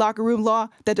bill, locker room law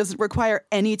that doesn't require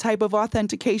any type of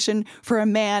authentication for a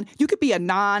man. You could be a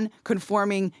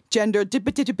non-conforming gender. By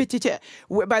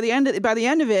the end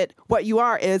of it, what you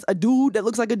are is a dude that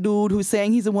looks like a dude who's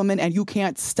saying he's a woman, and you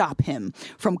can't stop him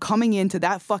from coming into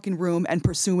that fucking room and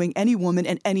pursuing any woman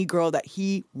and any girl that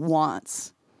he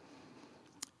wants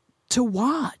to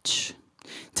watch,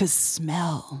 to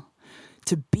smell,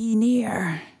 to be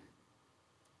near.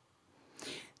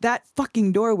 That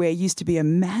fucking doorway used to be a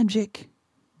magic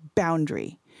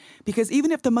boundary, because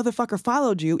even if the motherfucker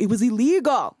followed you, it was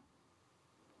illegal.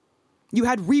 You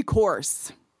had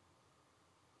recourse.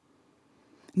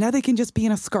 Now they can just be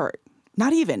in a skirt.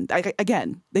 Not even,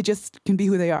 again, they just can be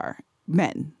who they are,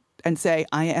 men, and say,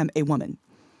 I am a woman.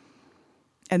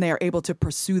 And they are able to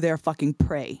pursue their fucking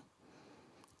prey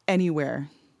anywhere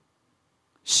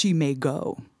she may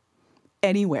go,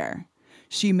 anywhere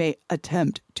she may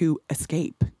attempt to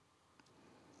escape.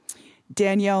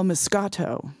 Danielle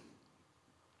Moscato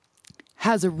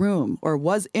has a room, or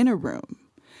was in a room,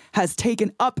 has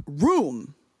taken up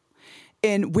room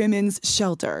in women's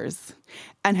shelters,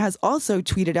 and has also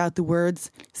tweeted out the words,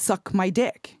 "Suck my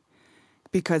dick,"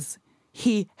 because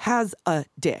he has a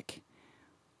dick.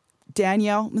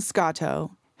 Danielle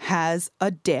Moscato has a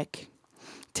dick,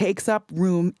 takes up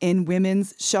room in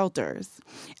women's shelters,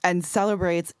 and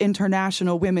celebrates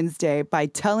International Women's Day by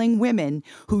telling women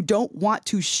who don't want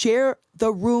to share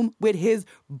the room with his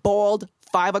bald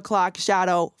 5 o'clock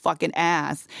shadow fucking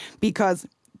ass, because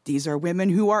these are women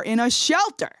who are in a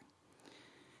shelter.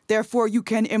 Therefore, you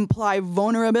can imply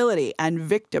vulnerability and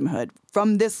victimhood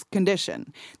from this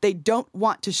condition. They don't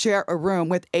want to share a room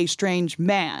with a strange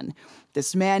man.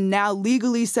 This man now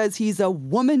legally says he's a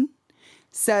woman,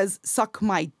 says, suck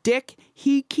my dick.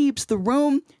 He keeps the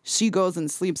room. She goes and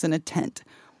sleeps in a tent.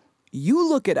 You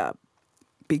look it up,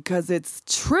 because it's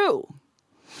true.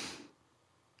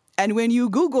 And when you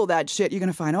Google that shit, you're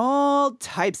going to find all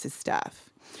types of stuff.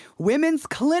 Women's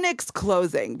clinics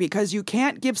closing because you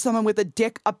can't give someone with a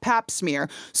dick a pap smear,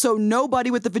 so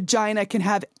nobody with a vagina can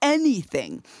have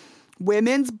anything.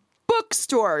 Women's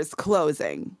bookstores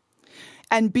closing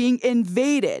and being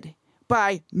invaded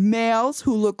by males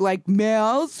who look like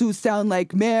males, who sound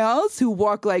like males, who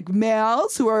walk like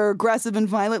males, who are aggressive and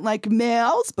violent like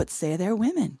males, but say they're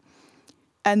women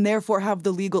and therefore have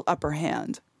the legal upper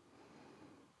hand.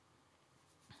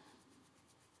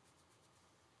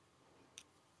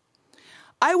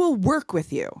 I will work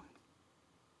with you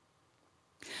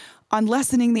on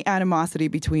lessening the animosity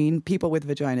between people with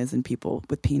vaginas and people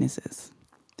with penises.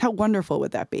 How wonderful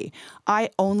would that be?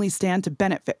 I only stand to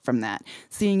benefit from that,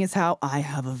 seeing as how I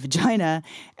have a vagina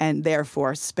and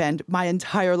therefore spend my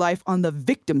entire life on the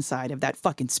victim side of that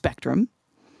fucking spectrum.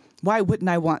 Why wouldn't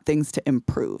I want things to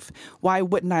improve? Why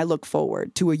wouldn't I look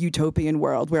forward to a utopian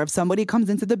world where if somebody comes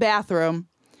into the bathroom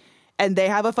and they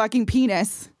have a fucking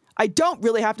penis, I don't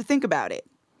really have to think about it.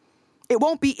 It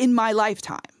won't be in my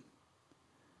lifetime.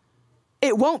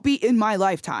 It won't be in my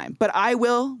lifetime, but I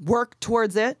will work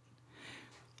towards it.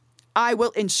 I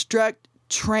will instruct,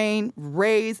 train,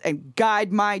 raise, and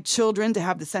guide my children to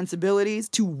have the sensibilities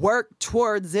to work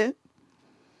towards it.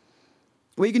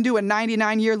 We can do a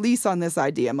 99-year lease on this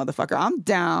idea, motherfucker. I'm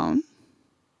down.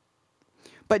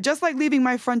 But just like leaving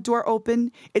my front door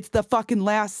open, it's the fucking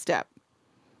last step.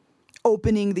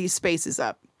 Opening these spaces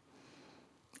up.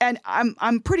 And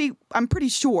I'm pretty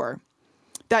sure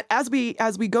that as we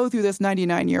go through this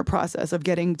 99-year process of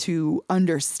getting to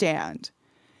understand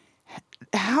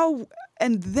how,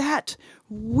 and that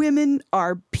women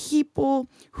are people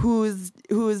whose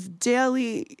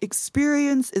daily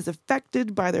experience is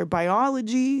affected by their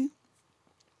biology,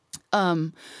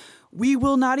 we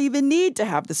will not even need to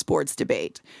have the sports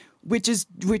debate, which is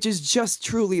just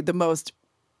truly the most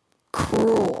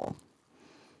cruel,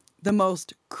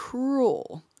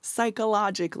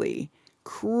 psychologically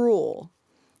cruel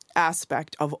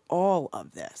aspect of all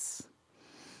of this,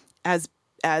 as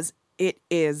it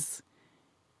is,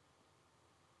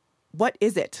 what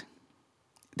is it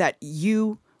that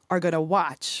you are going to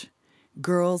watch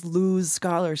girls lose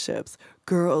scholarships,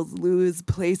 girls lose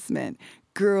placement,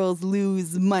 girls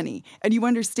lose money? And you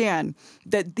understand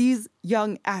that these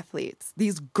young athletes,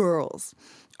 these girls,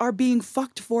 are being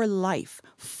fucked for life,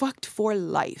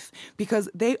 because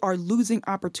they are losing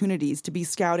opportunities to be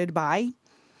scouted by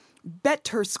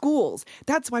better schools.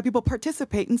 That's why people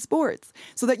participate in sports,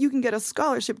 so that you can get a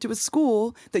scholarship to a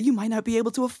school that you might not be able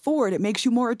to afford. It makes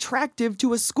you more attractive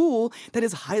to a school that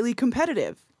is highly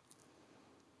competitive.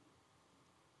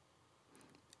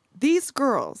 These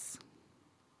girls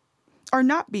are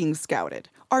not being scouted,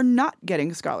 are not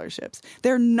getting scholarships.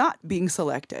 They're not being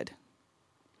selected.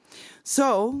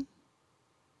 So,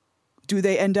 do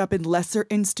they end up in lesser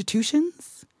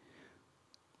institutions?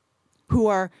 Who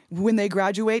are, when they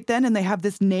graduate then and they have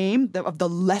this name of the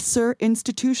lesser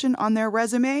institution on their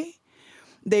resume,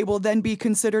 they will then be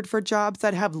considered for jobs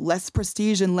that have less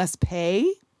prestige and less pay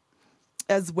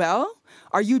as well?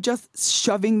 Are you just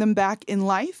shoving them back in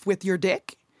life with your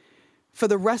dick for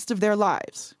the rest of their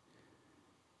lives?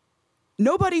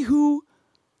 Nobody who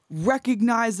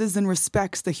recognizes and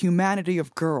respects the humanity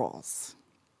of girls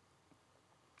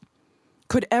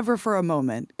could ever for a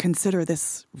moment consider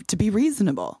this to be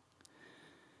reasonable.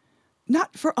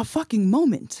 Not for a fucking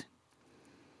moment.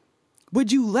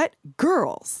 Would you let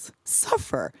girls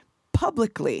suffer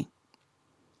publicly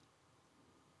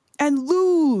and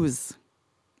lose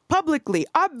publicly,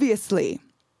 obviously,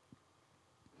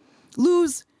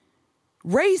 lose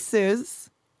races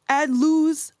and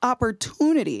lose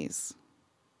opportunities?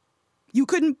 You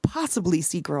couldn't possibly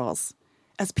see girls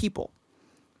as people.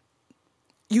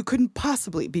 You couldn't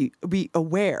possibly be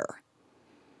aware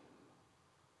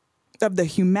of the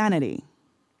humanity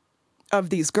of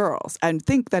these girls and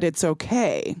think that it's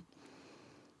okay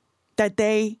that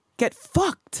they get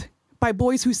fucked by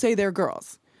boys who say they're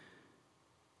girls.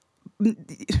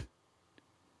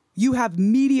 You have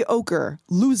mediocre,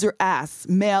 loser-ass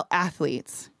male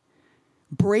athletes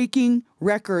breaking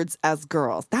records as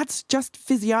girls. That's just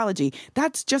physiology.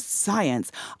 That's just science.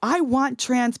 I want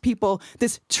trans people,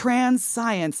 this trans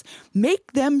science,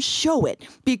 make them show it,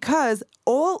 because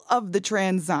all of the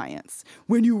trans science,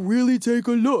 when you really take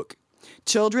a look,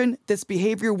 children, this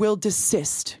behavior will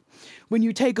desist. When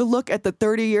you take a look at the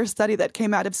 30-year study that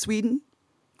came out of Sweden,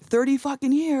 30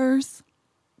 fucking years,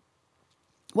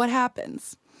 what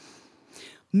happens?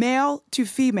 Male to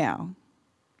female,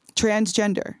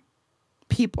 transgender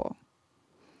people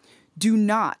do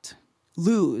not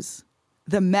lose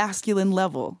the masculine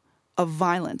level of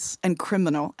violence and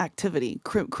criminal activity,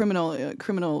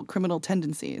 criminal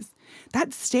tendencies.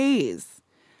 That stays.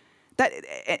 That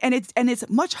and it's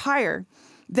much higher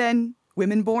than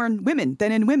women born women,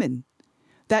 than in women.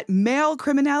 That male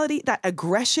criminality, that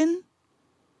aggression,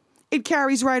 it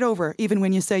carries right over even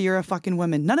when you say you're a fucking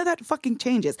woman. None of that fucking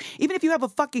changes. Even if you have a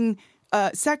fucking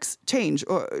sex change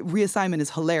or reassignment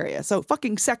is hilarious. So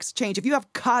fucking sex change. If you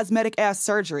have cosmetic ass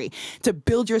surgery to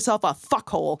build yourself a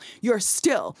fuckhole, you're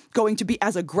still going to be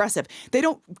as aggressive. They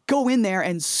don't go in there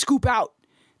and scoop out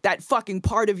that fucking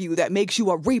part of you that makes you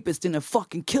a rapist and a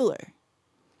fucking killer.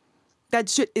 That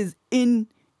shit is in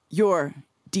your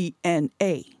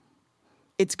DNA.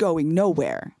 It's going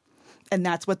nowhere. And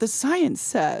that's what the science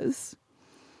says.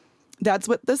 That's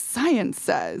what the science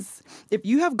says. If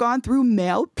you have gone through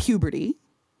male puberty,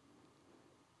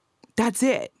 that's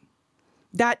it.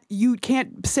 That you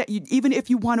can't set, even if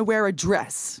you want to wear a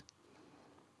dress,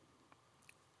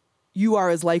 you are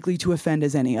as likely to offend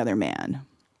as any other man.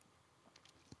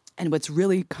 And what's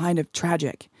really kind of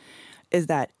tragic is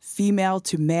that female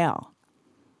to male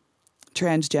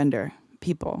transgender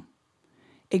people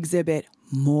exhibit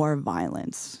more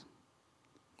violence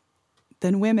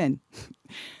than women.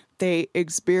 They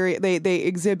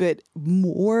exhibit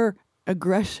more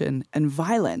aggression and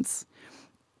violence.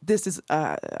 This is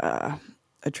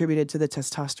attributed to the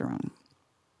testosterone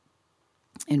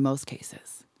in most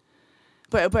cases.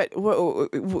 But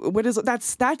what is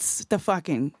that's the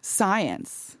fucking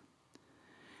science.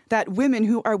 That women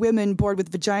who are women born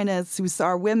with vaginas, who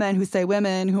are women who say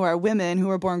women, who are women who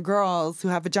are born girls who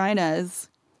have vaginas,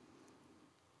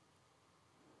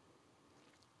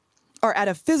 are at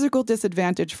a physical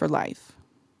disadvantage for life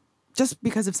just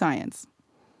because of science.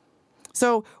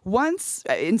 So once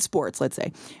in sports, let's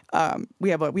say,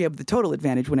 we have the total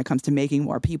advantage when it comes to making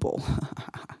more people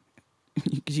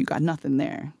because you got nothing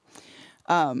there.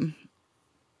 You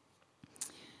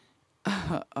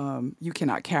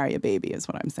cannot carry a baby is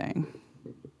what I'm saying.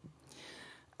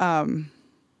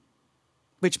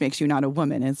 which makes you not a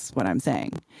woman, is what I'm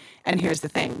saying. And here's the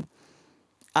thing.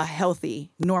 A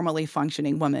healthy, normally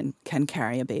functioning woman can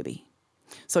carry a baby.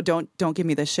 So don't give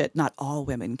me this shit. Not all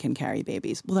women can carry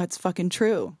babies. Well, that's fucking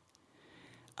true.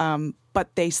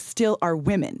 But they still are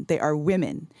women. They are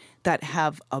women that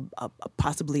have a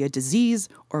possibly a disease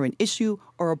or an issue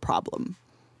or a problem.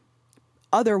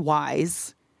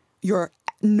 Otherwise, your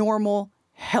normal,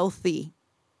 healthy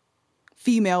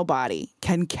female body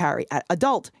can carry, an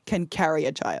adult can carry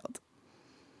a child.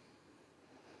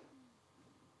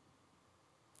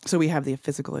 So we have the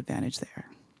physical advantage there.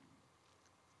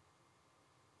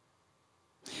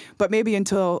 But maybe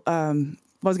until, I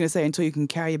was going to say, until you can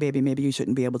carry a baby, maybe you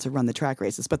shouldn't be able to run the track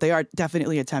races. But they are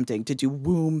definitely attempting to do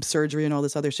womb surgery and all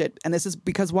this other shit. And this is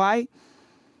because why?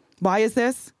 Why is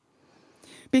this?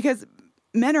 Because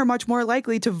men are much more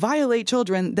likely to violate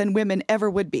children than women ever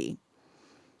would be.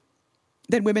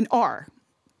 Than women are.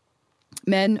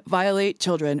 Men violate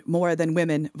children more than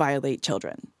women violate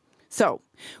children. So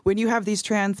when you have these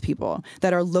trans people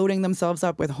that are loading themselves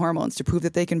up with hormones to prove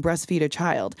that they can breastfeed a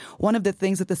child, one of the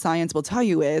things that the science will tell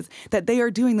you is that they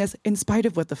are doing this in spite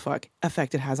of what the fuck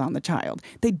effect it has on the child.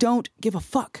 They don't give a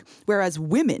fuck. Whereas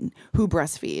women who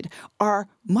breastfeed are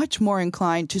much more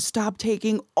inclined to stop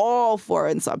taking all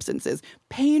foreign substances,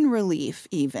 pain relief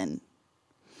even,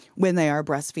 when they are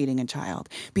breastfeeding a child,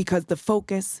 because the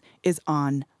focus is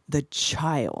on the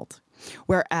child.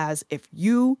 Whereas if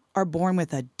you are born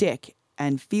with a dick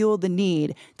and feel the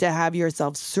need to have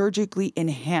yourself surgically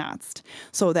enhanced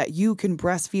so that you can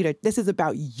breastfeed it, this is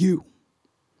about you.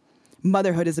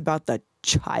 Motherhood is about the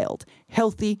child.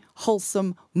 Healthy,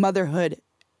 wholesome motherhood,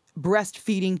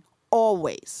 breastfeeding,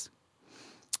 always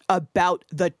about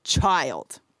the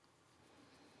child.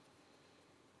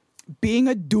 Being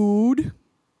a dude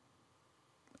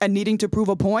and needing to prove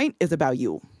a point is about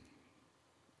you.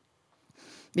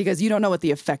 Because you don't know what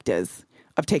the effect is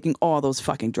of taking all those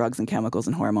fucking drugs and chemicals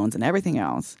and hormones and everything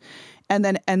else. And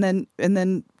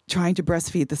then trying to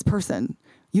breastfeed this person.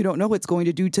 You don't know what's going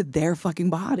to do to their fucking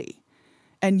body.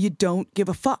 And you don't give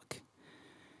a fuck.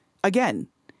 Again,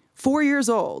 4 years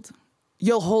old,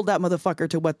 you'll hold that motherfucker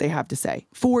to what they have to say.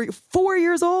 4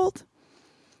 years old?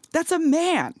 That's a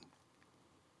man.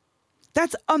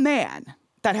 That's a man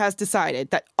that has decided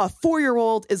that a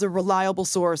 4-year-old is a reliable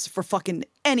source for fucking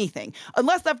anything.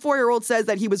 Unless that 4-year-old says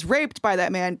that he was raped by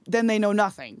that man, then they know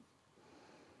nothing.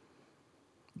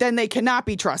 Then they cannot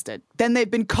be trusted. Then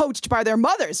they've been coached by their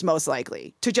mothers, most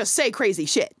likely, to just say crazy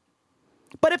shit.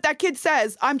 But if that kid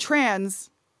says, I'm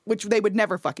trans, which they would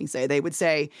never fucking say, they would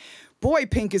say, boy,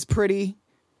 pink is pretty.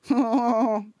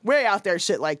 Way out there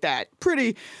shit like that.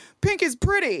 Pretty. Pink is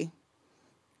pretty.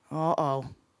 Uh-oh.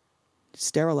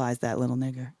 Sterilize that little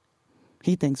nigger.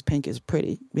 He thinks pink is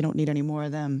pretty. We don't need any more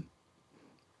of them.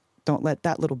 Don't let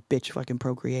that little bitch fucking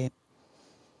procreate.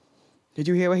 Did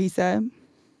you hear what he said?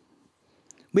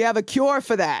 We have a cure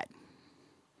for that.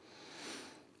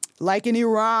 Like in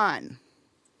Iran.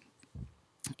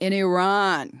 In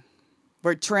Iran,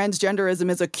 where transgenderism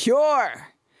is a cure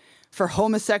for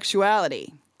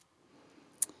homosexuality,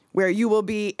 where you will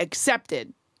be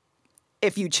accepted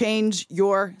if you change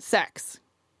your sex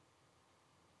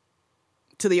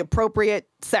to the appropriate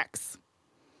sex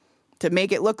to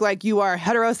make it look like you are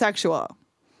heterosexual,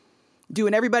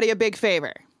 doing everybody a big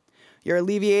favor. You're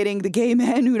alleviating the gay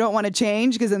men who don't want to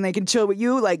change because then they can chill with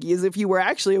you like as if you were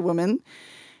actually a woman,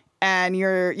 and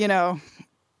you're, you know,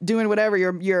 doing whatever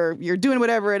you're doing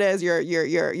whatever it is. You're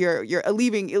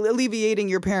alleviating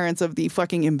your parents of the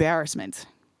fucking embarrassment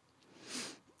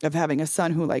of having a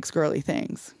son who likes girly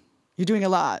things. You're doing a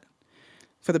lot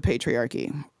for the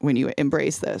patriarchy when you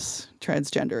embrace this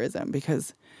transgenderism,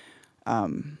 because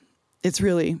it's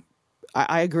really,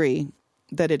 I agree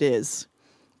that it is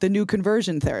the new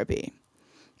conversion therapy.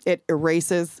 It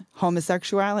erases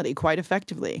homosexuality quite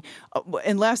effectively.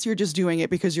 Unless you're just doing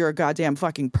it because you're a goddamn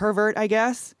fucking pervert, I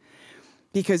guess.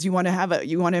 Because you want to have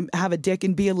a dick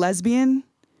and be a lesbian.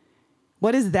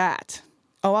 What is that?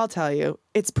 Oh, I'll tell you.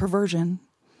 It's perversion.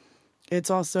 It's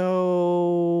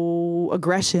also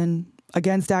aggression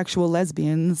against actual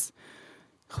lesbians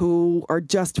who are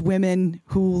just women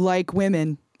who like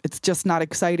women. It's just not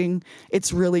exciting.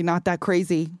 It's really not that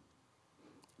crazy.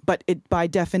 But it, by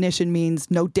definition, means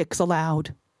no dicks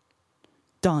allowed.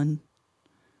 Done.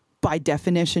 By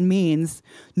definition means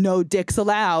no dicks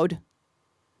allowed.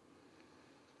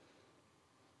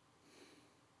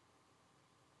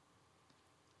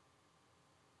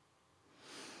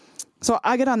 So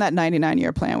I get on that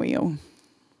 99-year plan with you.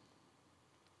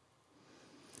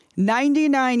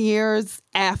 99 years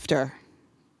after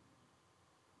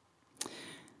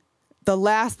The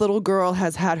last little girl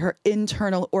has had her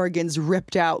internal organs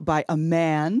ripped out by a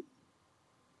man.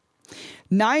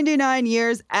 99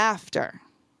 years after,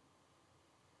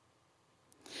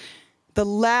 the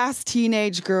last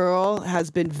teenage girl has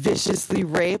been viciously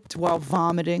raped while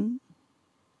vomiting.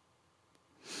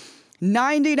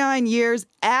 99 years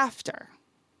after,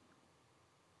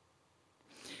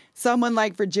 someone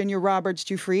like Virginia Roberts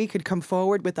Giuffre could come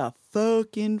forward with a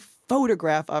fucking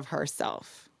photograph of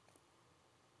herself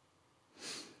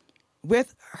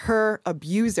with her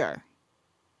abuser.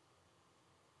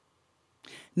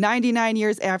 99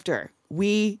 years after,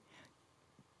 we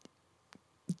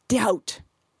doubt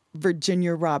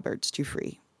Virginia Roberts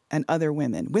Giuffre and other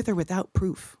women, with or without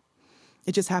proof.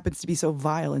 It just happens to be so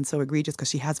vile and so egregious because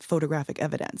she has photographic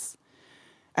evidence.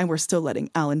 And we're still letting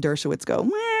Alan Dershowitz go,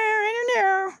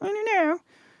 I don't know.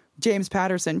 James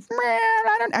Patterson,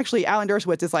 I don't. Actually, Alan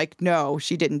Dershowitz is like, no,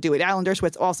 she didn't do it. Alan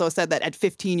Dershowitz also said that at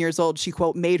 15 years old, she,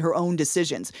 quote, made her own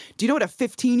decisions. Do you know what a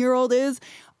 15-year-old is?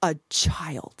 A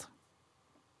child.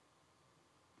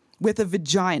 With a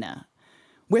vagina.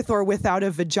 With or without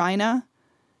a vagina,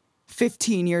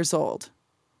 15 years old.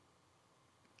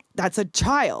 That's a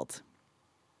child.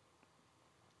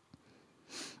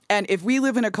 And if we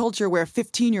live in a culture where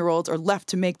 15-year-olds are left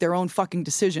to make their own fucking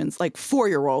decisions, like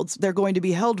 4-year-olds, they're going to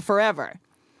be held forever.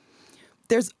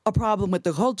 There's a problem with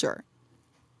the culture.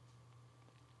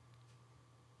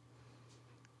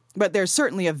 But there's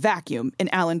certainly a vacuum in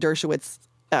Alan Dershowitz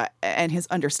and his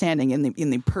understanding in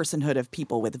the personhood of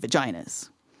people with vaginas.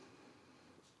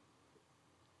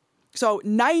 So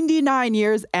 99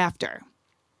 years after,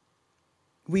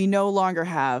 we no longer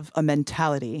have a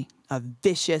mentality of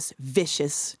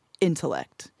vicious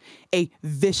intellect, a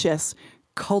vicious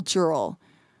cultural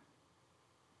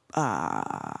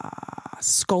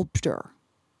sculptor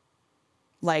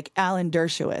like Alan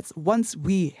Dershowitz. Once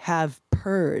we have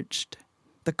purged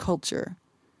the culture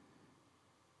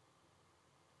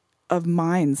of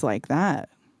minds like that,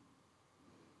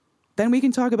 then we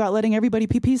can talk about letting everybody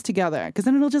pee-pees together, because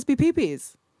then it'll just be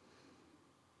pee-pees.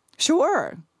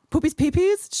 Sure. Poopies,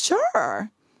 pee-pees? Sure.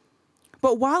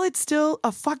 But while it's still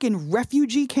a fucking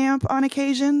refugee camp on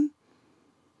occasion,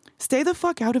 stay the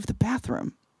fuck out of the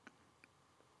bathroom.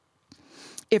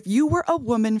 If you were a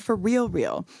woman for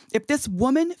real, if this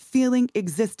woman feeling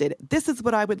existed, this is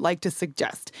what I would like to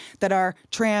suggest, that our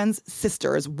trans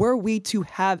sisters, were we to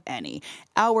have any,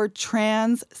 our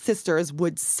trans sisters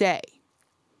would say,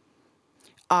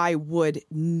 I would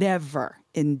never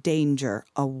endanger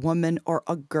a woman or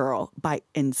a girl by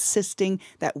insisting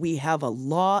that we have a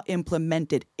law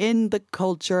implemented in the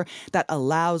culture that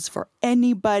allows for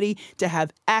anybody to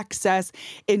have access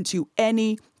into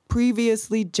any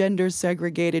previously gender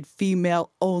segregated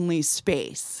female only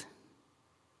space.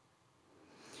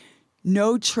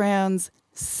 No trans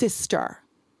sister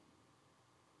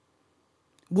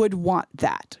would want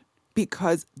that,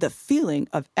 because the feeling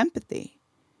of empathy,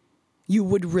 you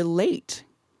would relate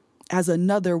as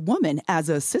another woman, as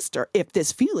a sister, if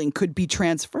this feeling could be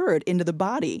transferred into the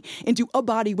body, into a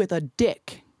body with a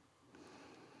dick.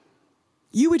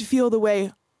 You would feel the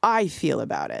way I feel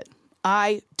about it.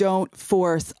 I don't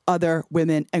force other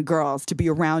women and girls to be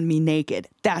around me naked.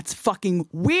 That's fucking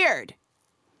weird.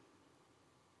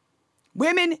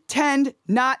 Women tend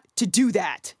not to do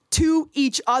that to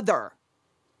each other.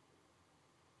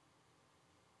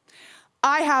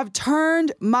 I have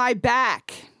turned my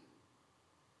back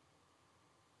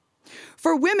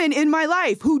for women in my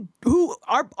life who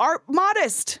are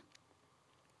modest.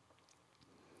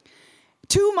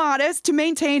 Too modest to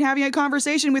maintain having a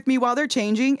conversation with me while they're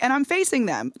changing and I'm facing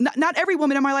them. Not every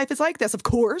woman in my life is like this, of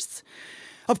course.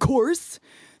 Of course.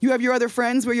 You have your other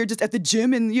friends where you're just at the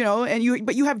gym and,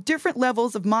 but you have different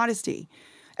levels of modesty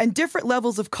and different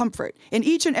levels of comfort in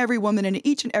each and every woman and in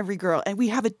each and every girl. And we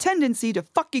have a tendency to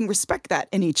fucking respect that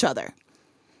in each other.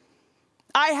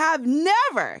 I have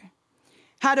never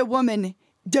had a woman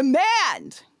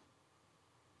demand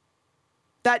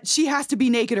that she has to be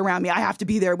naked around me. I have to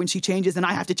be there when she changes and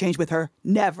I have to change with her.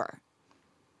 Never.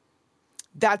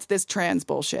 That's this trans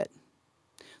bullshit.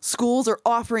 Schools are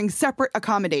offering separate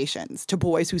accommodations to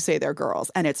boys who say they're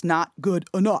girls, and it's not good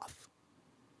enough.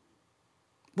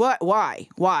 What? Why?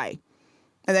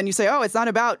 And then you say, oh, it's not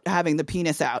about having the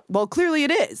penis out. Well, clearly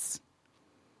it is.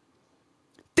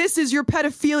 This is your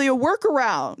pedophilia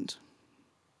workaround.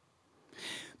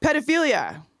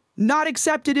 Pedophilia, not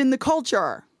accepted in the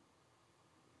culture.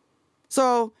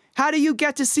 So how do you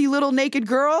get to see little naked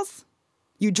girls?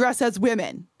 You dress as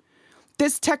women.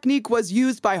 This technique was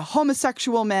used by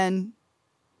homosexual men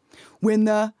when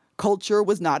the culture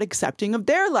was not accepting of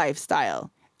their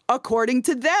lifestyle, according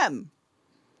to them.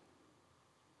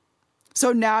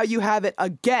 So now you have it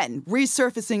again,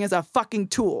 resurfacing as a fucking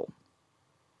tool.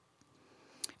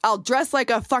 I'll dress like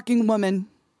a fucking woman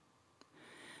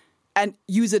and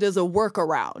use it as a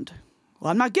workaround.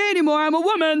 Well, I'm not gay anymore. I'm a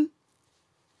woman.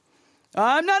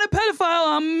 I'm not a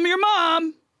pedophile. I'm your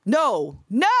mom. No.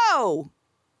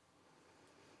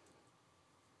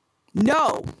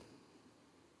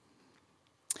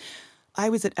 I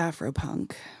was at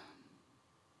Afropunk.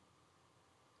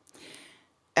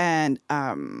 And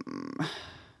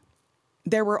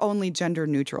there were only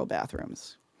gender-neutral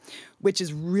bathrooms, which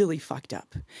is really fucked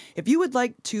up. If you would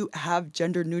like to have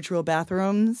gender-neutral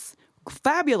bathrooms,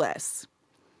 fabulous.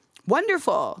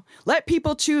 Wonderful. Let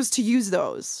people choose to use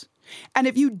those. And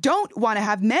if you don't want to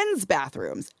have men's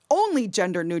bathrooms, only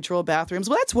gender-neutral bathrooms,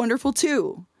 well, that's wonderful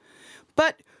too.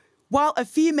 But while a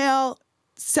female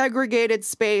segregated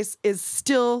space is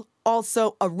still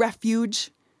also a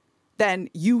refuge, then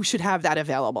you should have that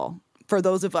available for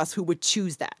those of us who would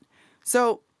choose that.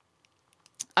 So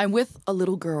I'm with a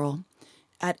little girl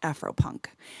at Afropunk,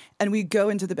 and we go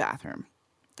into the bathroom.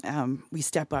 We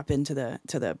step up into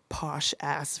the posh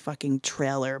ass fucking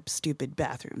trailer stupid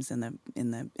bathrooms in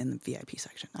the VIP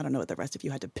section. I don't know what the rest of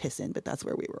you had to piss in, but that's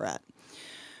where we were at.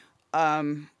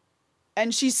 And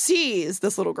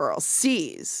this little girl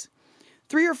sees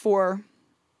 3 or 4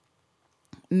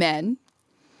 men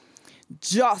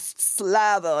just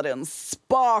slathered in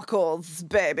sparkles,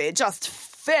 baby, just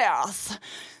fierce.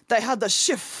 They had the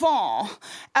chiffon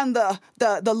and the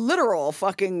literal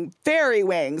fucking fairy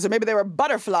wings, or maybe they were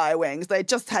butterfly wings. They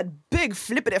just had big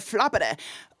flippity floppity,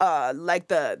 like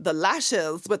the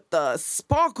lashes with the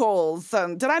sparkles.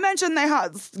 And did I mention they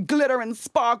had glitter and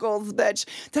sparkles, bitch?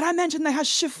 Did I mention they had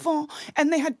chiffon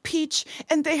and they had peach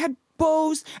and they had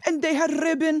bows and they had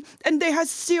ribbon and they had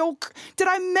silk? Did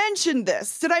I mention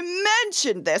this? Did I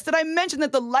mention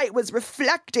that the light was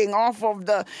reflecting off of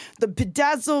the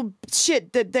bedazzled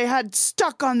shit that they had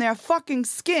stuck on their fucking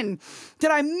skin? Did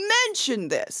I mention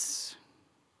this?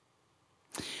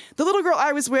 The little girl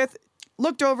I was with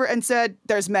looked over and said,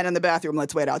 "There's men in the bathroom.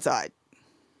 Let's wait outside."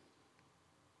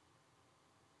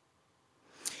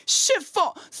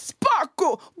 Chiffon,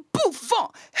 sparkle, bouffon,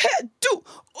 hairdo,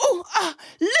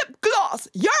 lip gloss.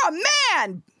 You're a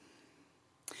man.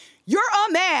 You're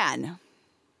a man.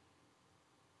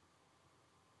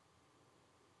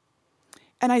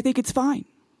 And I think it's fine.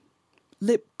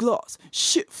 Lip gloss,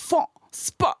 chiffon,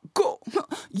 sparkle.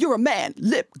 You're a man,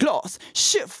 lip gloss,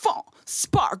 chiffon,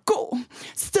 sparkle.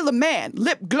 Still a man,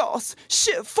 lip gloss,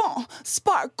 chiffon,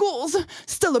 sparkles.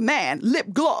 Still a man, lip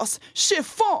gloss,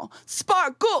 chiffon,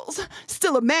 sparkles.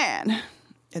 Still a man.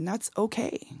 And that's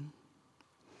okay.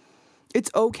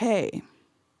 It's okay.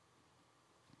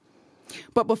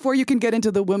 But before you can get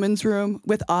into the women's room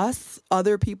with us,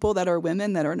 other people that are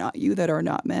women, that are not you, that are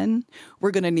not men,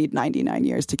 we're going to need 99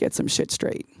 years to get some shit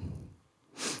straight.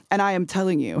 And I am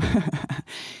telling you,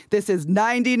 this is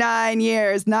 99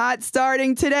 years, not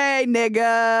starting today,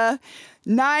 nigga.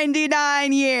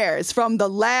 99 years from the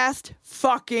last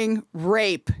fucking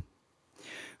rape,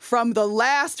 from the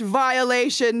last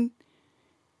violation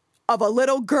of a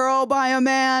little girl by a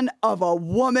man, of a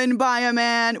woman by a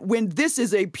man, when this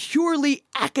is a purely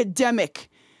academic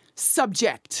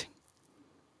subject.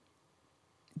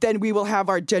 Then we will have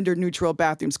our gender-neutral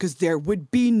bathrooms, because there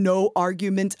would be no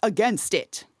argument against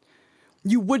it.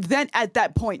 You would then, at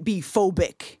that point, be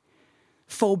phobic,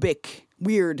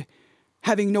 weird,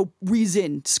 having no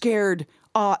reason, scared,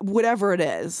 whatever it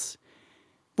is,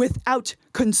 without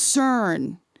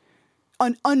concern,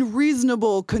 an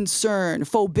unreasonable concern,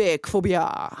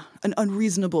 phobia, an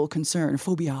unreasonable concern,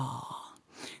 phobia.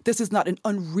 This is not an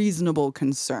unreasonable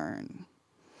concern.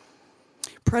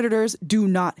 Predators do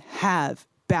not have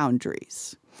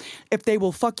boundaries. If they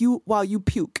will fuck you while you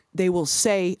puke, they will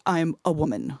say, "I'm a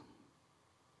woman."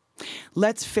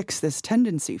 Let's fix this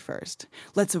tendency first.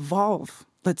 Let's evolve.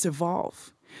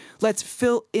 Let's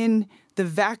fill in the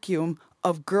vacuum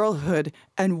of girlhood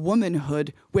and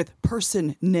womanhood with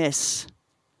personness.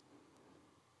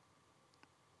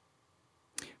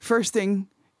 First thing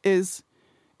is,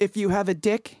 if you have a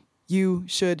dick, you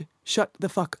should shut the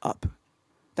fuck up.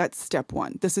 That's step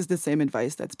 1. This is the same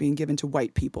advice that's being given to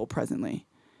white people presently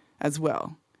as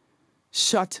well.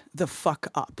 Shut the fuck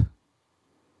up.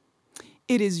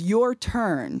 It is your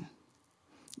turn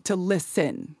to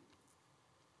listen.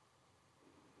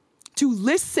 To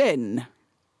listen.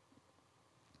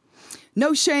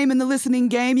 No shame in the listening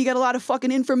game. You get a lot of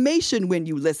fucking information when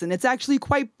you listen. It's actually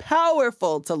quite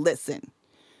powerful to listen.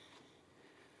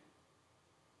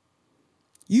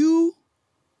 You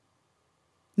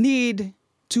need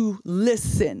to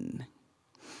listen.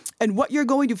 And what you're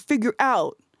going to figure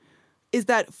out is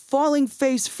that falling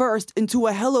face first into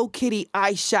a Hello Kitty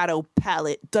eyeshadow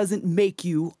palette doesn't make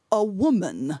you a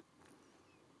woman.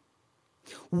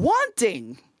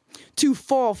 Wanting to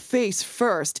fall face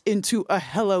first into a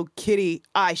Hello Kitty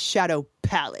eyeshadow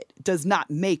palette does not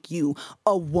make you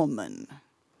a woman.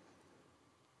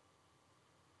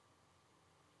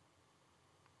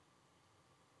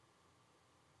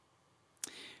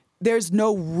 There's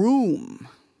no room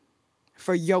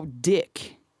for your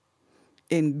dick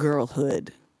in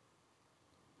girlhood.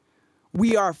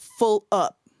 We are full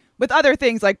up. With other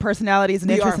things like personalities and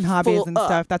We interests are and hobbies full and up.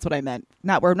 stuff. That's what I meant.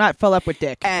 We're not full up with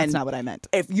dick. And That's not what I meant.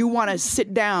 If you want to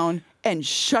sit down and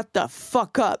shut the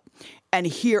fuck up and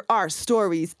hear our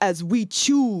stories as we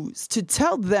choose to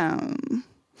tell them,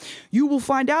 you will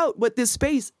find out what this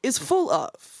space is full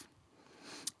of.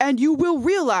 And you will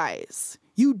realize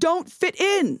you don't fit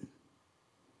in.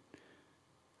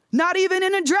 Not even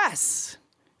in a dress.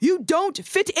 You don't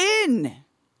fit in. And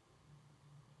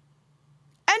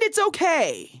it's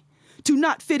okay to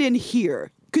not fit in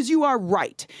here, because you are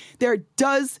right. There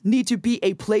does need to be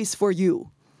a place for you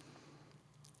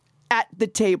at the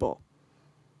table.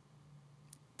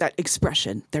 That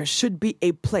expression, there should be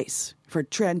a place for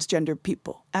transgender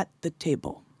people at the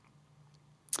table.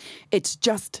 It's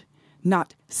just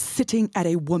not sitting at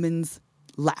a woman's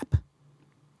lap.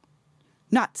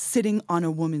 Not sitting on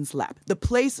a woman's lap. The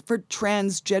place for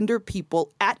transgender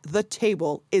people at the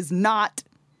table is not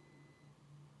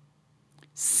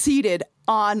seated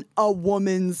on a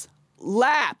woman's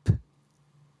lap.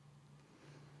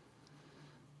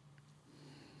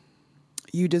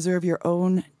 You deserve your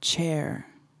own chair.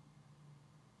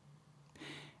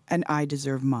 And I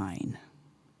deserve mine.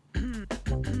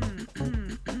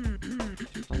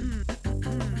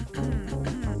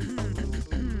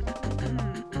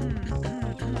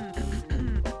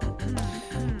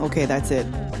 Okay, that's it.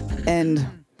 End.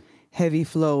 Heavy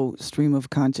flow, stream of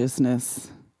consciousness.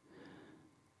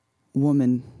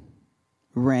 Woman.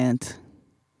 Rant.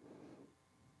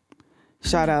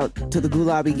 Shout out to the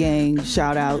Gulabi Gang.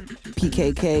 Shout out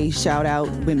PKK. Shout out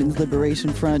Women's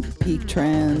Liberation Front. Peak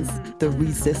Trans. The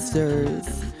Resistors.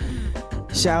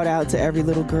 Shout out to every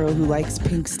little girl who likes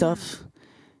pink stuff.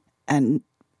 And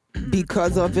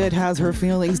because of it has her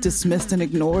feelings dismissed and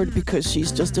ignored because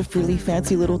she's just a really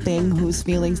fancy little thing whose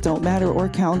feelings don't matter or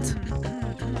count.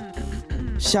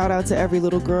 Shout out to every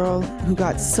little girl who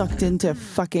got sucked into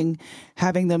fucking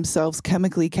having themselves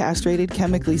chemically castrated,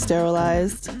 chemically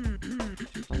sterilized,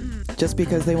 just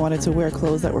because they wanted to wear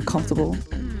clothes that were comfortable.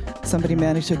 Somebody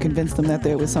managed to convince them that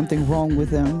there was something wrong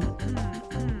with them.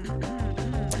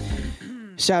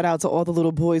 Shout out to all the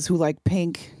little boys who like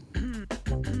pink.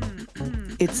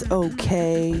 It's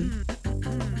okay.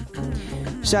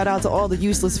 Shout out to all the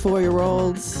useless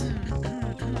 4-year-olds.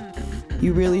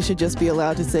 You really should just be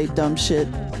allowed to say dumb shit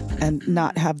and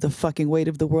not have the fucking weight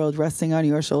of the world resting on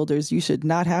your shoulders. You should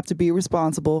not have to be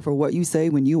responsible for what you say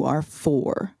when you are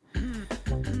 4.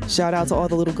 Shout out to all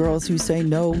the little girls who say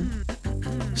no.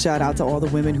 Shout out to all the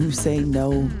women who say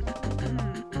no.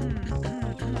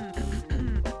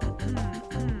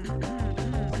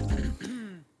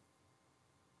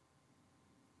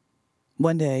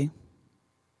 One day,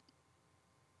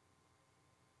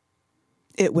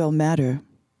 it will matter.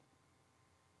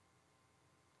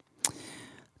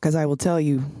 Because I will tell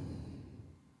you,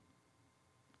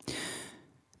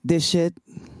 this shit,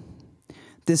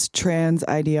 this trans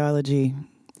ideology,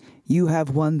 you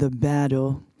have won the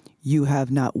battle. You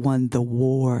have not won the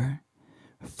war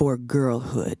for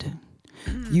girlhood.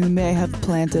 You may have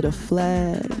planted a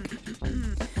flag,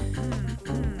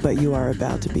 but you are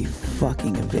about to be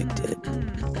fucking evicted.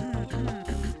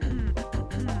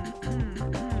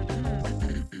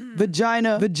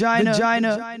 Vagina, vagina,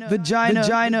 vagina, vagina,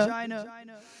 vagina, vagina.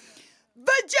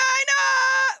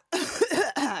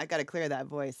 I gotta clear that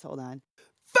voice. Hold on.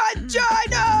 Vagina!